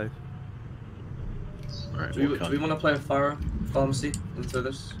 Dive. Alright, Do we want to play a fire pharmacy into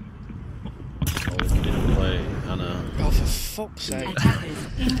this? Oh, we didn't play Anna. Oh, for fuck's sake. Attackers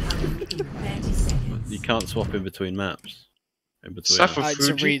incoming in 30 seconds. You can't swap in between maps. In between.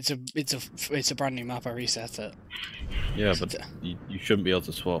 It's a brand new map. I reset it. Yeah, but you shouldn't be able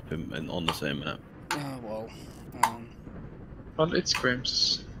to swap on the same map. Oh well. Well, it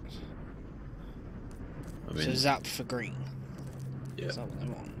screams. I mean, So zap for green. Yeah. Is that what they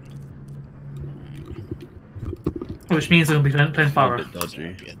want? Which means they're going to be playing a Farah. bit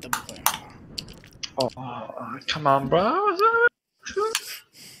dodgy. Yeah, double player. Oh, come on, bro.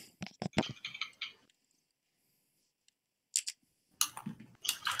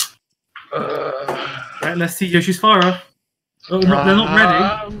 Right, let's see Yoshi's Farah. Oh, no, they're not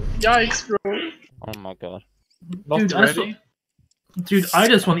ready. Yikes, bro. Oh my god. Not Dude, ready. I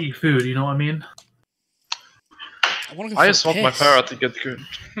just want to eat food, you know what I mean? I just want my parrot to get good.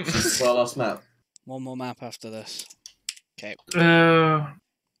 Well, last map. One more map after this. Okay.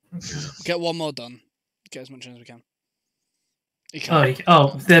 Get one more done. Get as much as we can. You can't.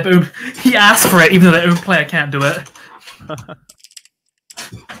 Their own. He asked for it, even though their own player can't do it.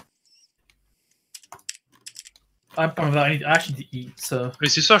 I'm fine with that. I need actually to eat, so.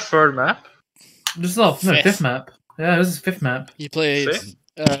 Is this our third map? This is fifth map. Yeah, this is fifth map. You played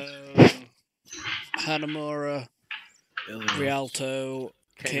Hanamura, Rialto,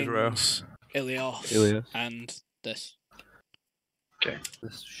 Kings, Ilios, and this. Okay.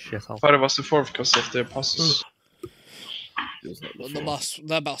 This shit. But it was the fourth because of the apostles. Well, the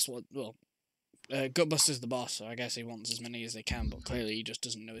boss was Gutbuster's the boss, so I guess he wants as many as they can, but clearly he just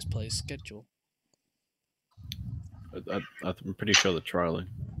doesn't know his play's schedule. I'm pretty sure they're trialing.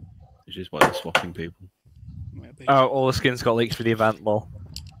 It's just why they're swapping people. Oh, all the skins got leaked for the event, lol.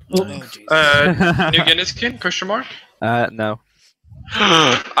 Oh, New Guinea skin? Question mark? No.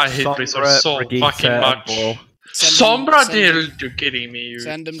 I hate Blizzard so fucking much. Sombra, you're kidding me.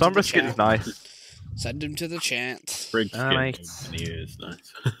 Send him Sombra to the skin chat. is nice. Send him to the chat. Brig skin Nice. is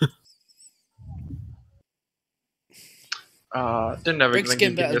nice. They're never Brick gonna skin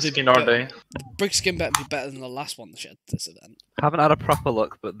give me better a than- skin, are they? Brick skin better be better than the last one that she had at this event. Haven't had a proper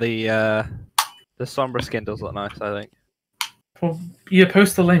look, but the Sombra skin does look nice, I think. Well, yeah,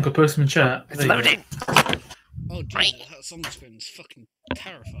 post the link or post them in chat. It's loading! Oh, jeez, that song skin's fucking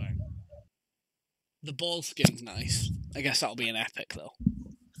terrifying. The ball skin's nice. I guess that'll be an epic, though.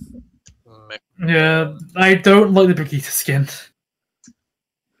 Yeah, I don't like the Brigitte skin.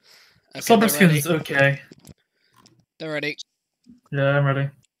 Okay, Sombra they're skin's ready. okay. They're ready. Yeah, I'm ready.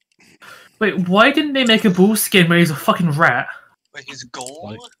 Wait, why didn't they make a bull skin where he's a fucking rat? Wait, he's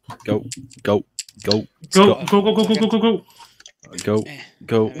gold? Go. Go, go, go, go, go, go, go.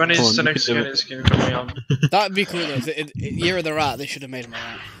 Go. When is the next skin coming out? That'd be cool, though. If Year of the Rat, they should have made him a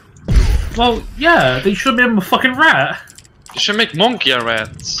rat. Well, yeah, they should have made him a fucking rat. You should make monkey a rat.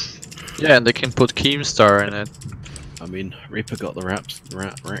 Yeah, and they can put Keemstar in it. I mean, Reaper got the Rat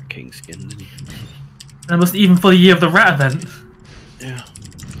King skin, didn't he? And it was even for the year of the rat event. Yeah.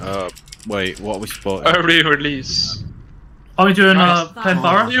 Wait, what are we spotting? Early release. Are we doing playing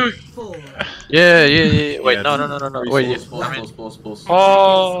Farah? Yeah. Wait, Yeah, no. Wait. Pause. Pause.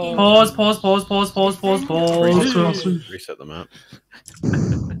 Reset the map.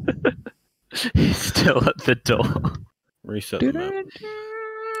 He's still at the door. Reset the map.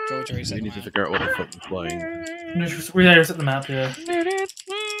 George, reset We the need to map. figure out what the fuck we're playing. Reset the map, yeah.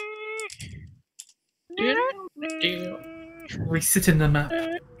 Resetting the map.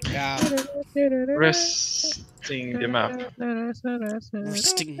 Yeah. Resting the map.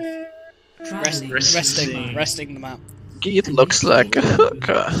 Resting the map. It looks like a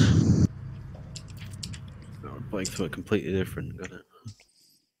hooker. No, we're playing something completely different, got it?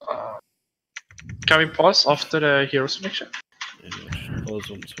 Can we pause after the hero selection? Yeah, just pause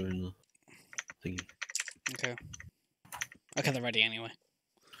once we're in the thingy. Okay. Okay, they're ready anyway.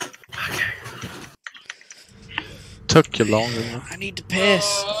 Took you longer. I need to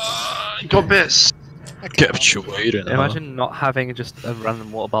piss. Go piss. Kept you waiting. Imagine not having just a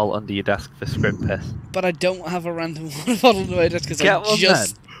random water bottle under your desk for scrim piss. But I don't have a random water bottle under my desk because I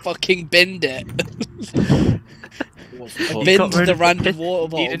just fucking binned it. I binned the random water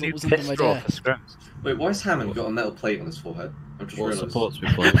bottle that was under my desk. Wait, why has Hammond got a metal plate on his forehead? I've just What realised. supports we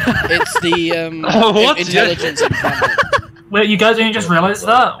play? It's the What? intelligence and panel. Wait, you guys only just realised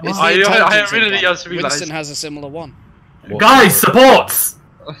that? It's Wow. the intelligence I really and just panel. realised. Winston has a similar one. Guys, supports!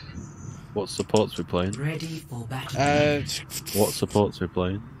 What supports we playing? Ready for battle. What supports we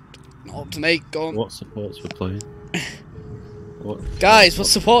playing? Not up to me. Go on. What supports we playing? Guys, what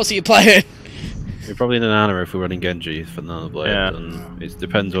supports are you playing? We're probably in an Ana if we're running Genji for Nana Blade, and it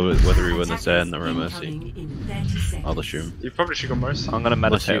depends on whether we win a Zen or a Mercy. I'll assume. You probably should go Mercy. I'm gonna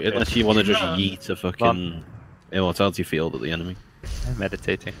meditate. Unless you want to just yeet a fucking immortality field at the enemy. I'm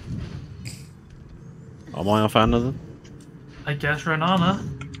meditating. Am I off Ana then? I guess Renana.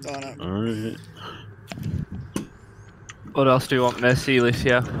 Alright. What else do you want? Mercy,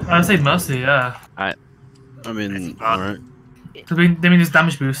 Lucio? I'd say Mercy, yeah. I mean, alright. They mean his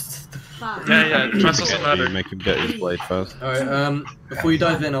damage boost. Yeah, trust us on that. Make him get his blade first. Alright, before you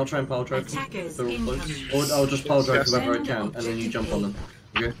dive in, I'll try and power drive them. If they're all close. Or I'll just power drive whoever I can, and then you jump on them.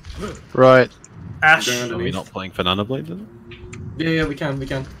 Okay? Right. Ash. Are we not playing for Nana Blade then? Yeah, we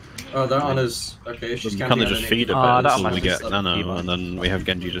can. Oh, they're Ana's. Okay, she's We kind of just feed a bit until we get Nano. Nano, and then we have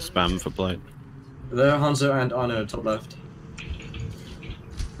Genji just spam for blade. They're Hanzo and Ana top left.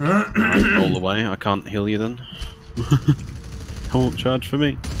 All the way, I can't heal you then. Come on, charge for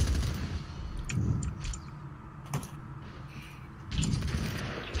me.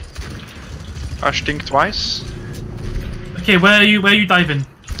 Ash think twice. Okay, where are you diving?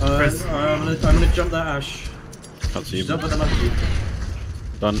 Chris? I'm gonna jump that Ash. Can't see you. Jump with the monkey.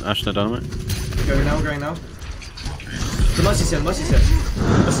 Done, Ash, no dynamite. Going now. The Mercy's here. Mercy's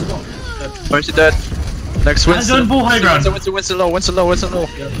one. Mercy dead. Next Winston. I'm going bull high ground. Winston low. Whistle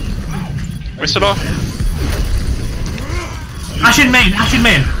off. Ash in main. Ash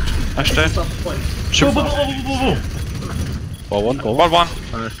dead. Ball one.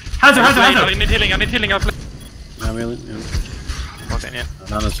 Hands I need healing. I'm healing. Yeah.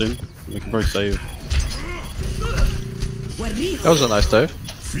 Nana soon. We can probably save. That was a nice dive.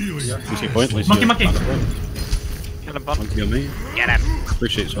 Lucy point. Monkey. Kill him, Monkey on me. Get him.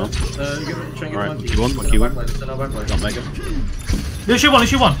 Appreciate it, man. Alright, monkey one. Not mega. Lucio one.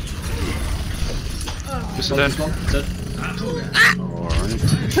 This is dead. Alright.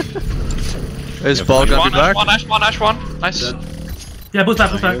 Is ball gonna be back? Ash one. Nice. Yeah, boost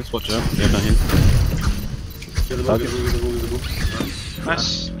back. Watch out. Yeah, not him.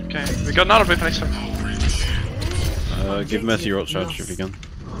 Nice. Okay, we got another bit for next time. Give Mercy your ult charge if you can.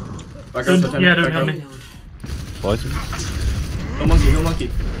 Don't help me. Poison. No monkey.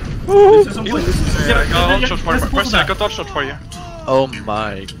 Yeah, I got ult shot for you. Mercy, I got ult shot for you. Oh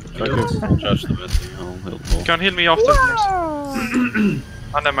my. Try to charge the Mercy. I'll heal the ball. You can heal me after.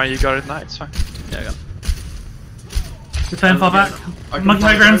 And then you got it now, it's fine. Yeah, I got it. Return far back. Monkey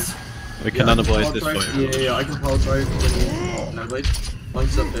high grounds. We can nanoblade this fight. Yeah, I can power drive. Nanoblade.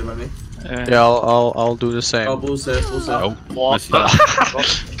 Monkey's up there by me. Yeah, I'll do the same. Oh, bull's there. Oh, Mercy.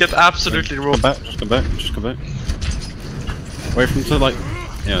 Get absolutely rolled. Just come back. Wait for him to like...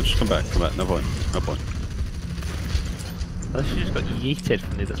 Yeah, just come back. No point. Unless you just got yeeted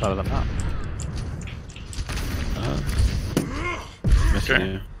from the other side of the map. Mercy,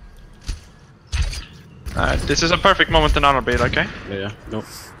 Okay. yeah. This is a perfect moment to nano bait, okay? Yeah. Nope.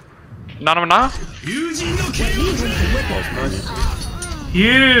 Nano now?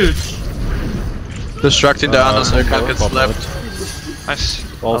 Huge. Distracting the Ana so you can't get slapped. Nice.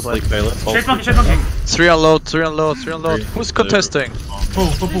 All sleep failure. Shade monkey, shade monkey. 3 on load, 3 on load, 3 on load. Who's contesting?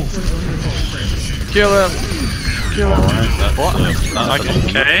 Pull. Kill him. What?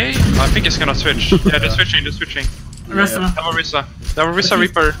 Okay. I think it's gonna switch. Yeah, they're switching. Rest of them. They have a Risa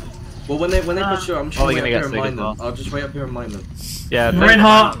Reaper. Well, when they push you, I'm just Probably wait gonna up get here and mine Sig as them. well. I'll just wait up here and mine them. Yeah,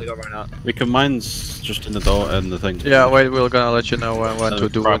 Reinhardt. they got Reinhardt. We can mine's just in the door and the thing. Yeah, wait, we're gonna let you know when to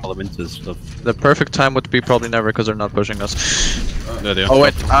do it. Stuff. The perfect time would be probably never because they're not pushing us. Yeah, Oh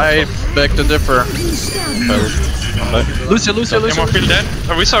wait, I beg to differ. Lucia. More field dead.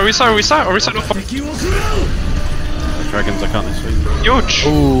 Risa, no fuck. Dragons, I can't see. Huge!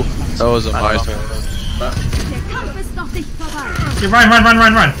 Ooh, that was a nice one. Okay,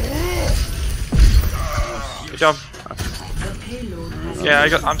 run. Good job.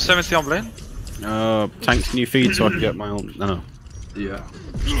 Yeah, I'm 70 on blade. Tank, can you feed so I can get my own? No. Yeah.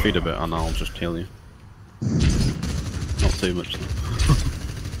 Just feed a bit and I'll just heal you. Not too much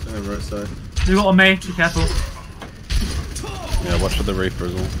though. Right side. We got a May, be careful. Yeah, watch for the Reaper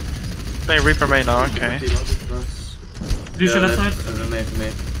as well. Playing Reaper main now, okay. Do you show that side? For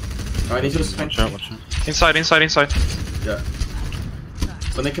me. Alright, need to just Watch out. Inside. Yeah.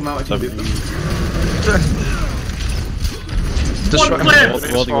 When they come out, I can boot them.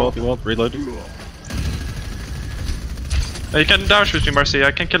 Wall, reload. You can down shoot me, Mercy.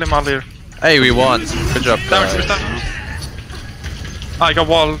 I can kill him out here. Hey, we won. Good job. Down shoot. I got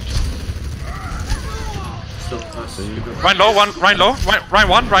wall. Ryan low,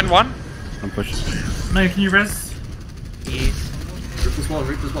 Ryan one. I'm pushing. May, can you res? Reaper's one.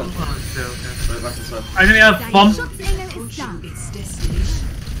 Okay. Right back inside. I think we have bomb.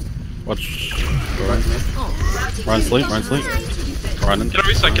 Watch. Right to me. Ryan sleep. Ryan in. Kill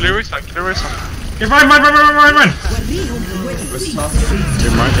Risa. Okay, run! Wrist top.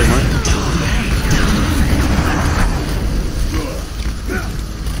 Doing right.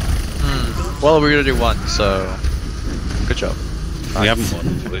 Well, we already won, so good job. We haven't won.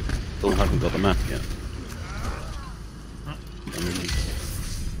 We still haven't got the map yet.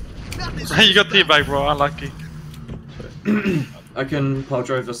 You got teabag, bro. Unlucky. I can power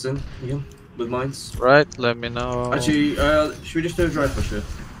drive us in again with mines. Right, let me know. Actually, should we just do a drive push here?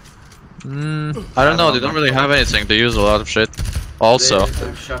 I don't know. They don't really have anything. They use a lot of shit. Also,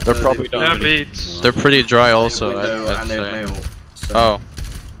 they're probably they're pretty dry. Also, I'd say. Oh.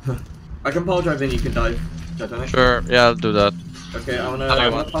 I can power drive in. You can dive. Titanic. Sure. Yeah, I'll do that. Okay, I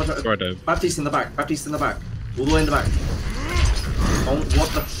wanna power drive. Baptiste in the back. All the way in the back. Oh, what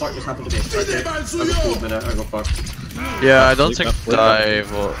the fuck just happened to me? Okay, I got pulled mid-air, I got fucked. Yeah, I don't think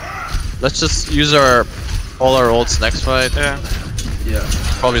dive. Let's just use all our ults next fight. Yeah.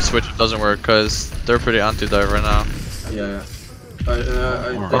 Probably switch if it doesn't work because they're pretty anti-dive right now. Yeah.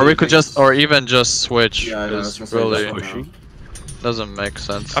 Or we could just, or even just switch. Yeah, I know. Really doesn't make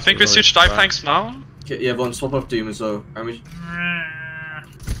sense. I think we switch dive tanks now. Okay, yeah, one swap off Doom as well. I mean.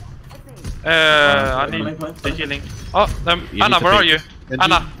 I need the healing. Oh, Anna, where are you?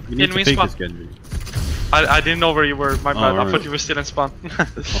 Anna, in win spawn. I didn't know where you were, my bad. I thought you were still in spawn.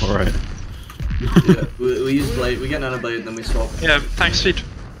 Alright. Yeah, we use blade, we get nano blade and then we swap. Yeah, thanks, feed.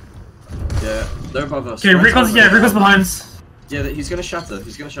 Yeah, they're above us. Okay, Rico's behind. Yeah, he's gonna shatter.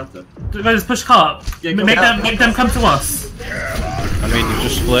 Let's push car. Yeah, make them come to us. I mean, you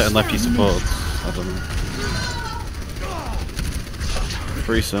just split and left you support. I don't know.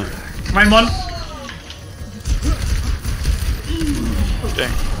 Freezer. Ryan one. Okay.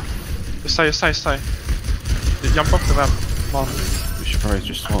 Stay. Jump off the map. Come on. We should probably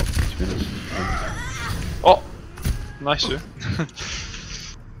just swap, to be honest. Oh! Nice, you.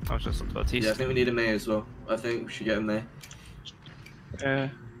 I was just on Baptiste. Yeah, I think we need a May as well. I think we should get a May.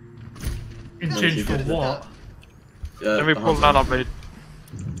 Exchange for what? Yeah, then we pull nano blade.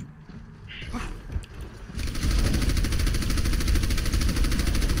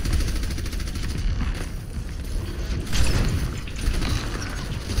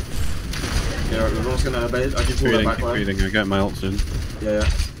 Yeah, right, we're almost gonna blade. I can pull that back line. I get my ult soon. Yeah.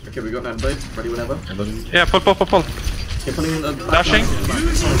 Okay, we got nano blade. Ready whenever. Yeah, pull. Okay, pulling in the dashing.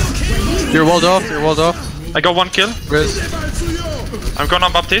 You're walled off. I got one kill. Riz. I'm going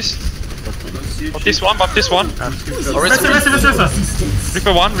on Baptiste. Baptiste one. Rest.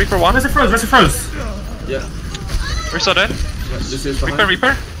 Reaper one. Rest it froze. Yeah. Risa dead. Yeah,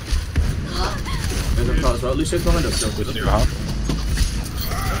 Reaper. There's a car as well. Lucio's behind us still.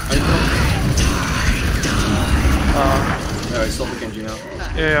 Alright, stop the Genji now.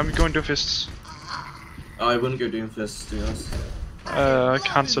 Yeah, I'm going to fists. I wouldn't go doing fists, to be honest.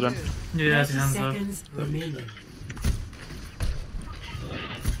 Cancel them. Yeah, seconds remaining.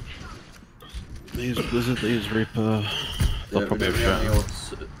 They use Blizzard, they use Reaper. They'll probably have shot.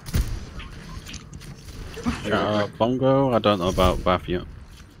 Bongo, I don't know about Bath yet.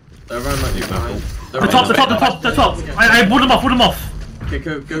 They're around like behind. The top! I pulled them off, Okay,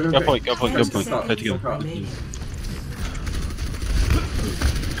 go. Go point. Play together.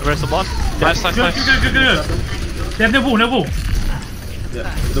 Where's the one? Nice. Good. They have no wall.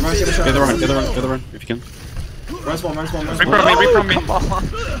 Yeah. The right, get the run, if you can. Run spawn. Bring from me. Come on.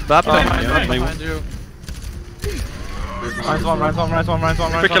 That behind you. Rise one.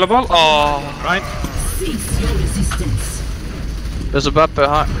 Quick killable. Oh. Right. There's a bat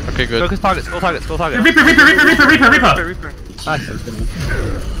behind. Okay, good. Focus target. Reaper. Nice,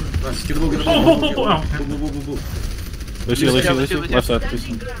 get the ball. Lucy. Left side,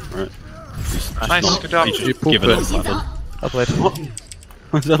 Lucy. Alright. Nice, good job. Give it up. I'll play.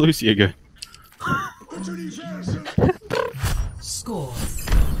 Where's that Lucy again? Score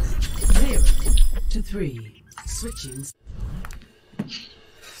 0-3. Switching.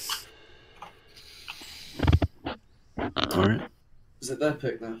 Alright. Is it their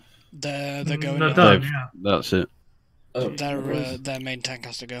pick now? They're going. They're done, yeah. That's it. Oh, Their main tank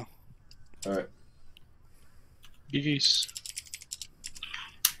has to go. Alright. GG's.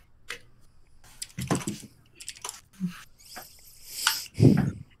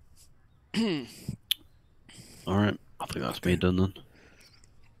 Alright, I think that's me done then.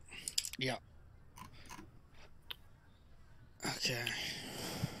 Yeah. Okay.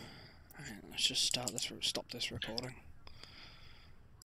 Alright, let's just stop this recording.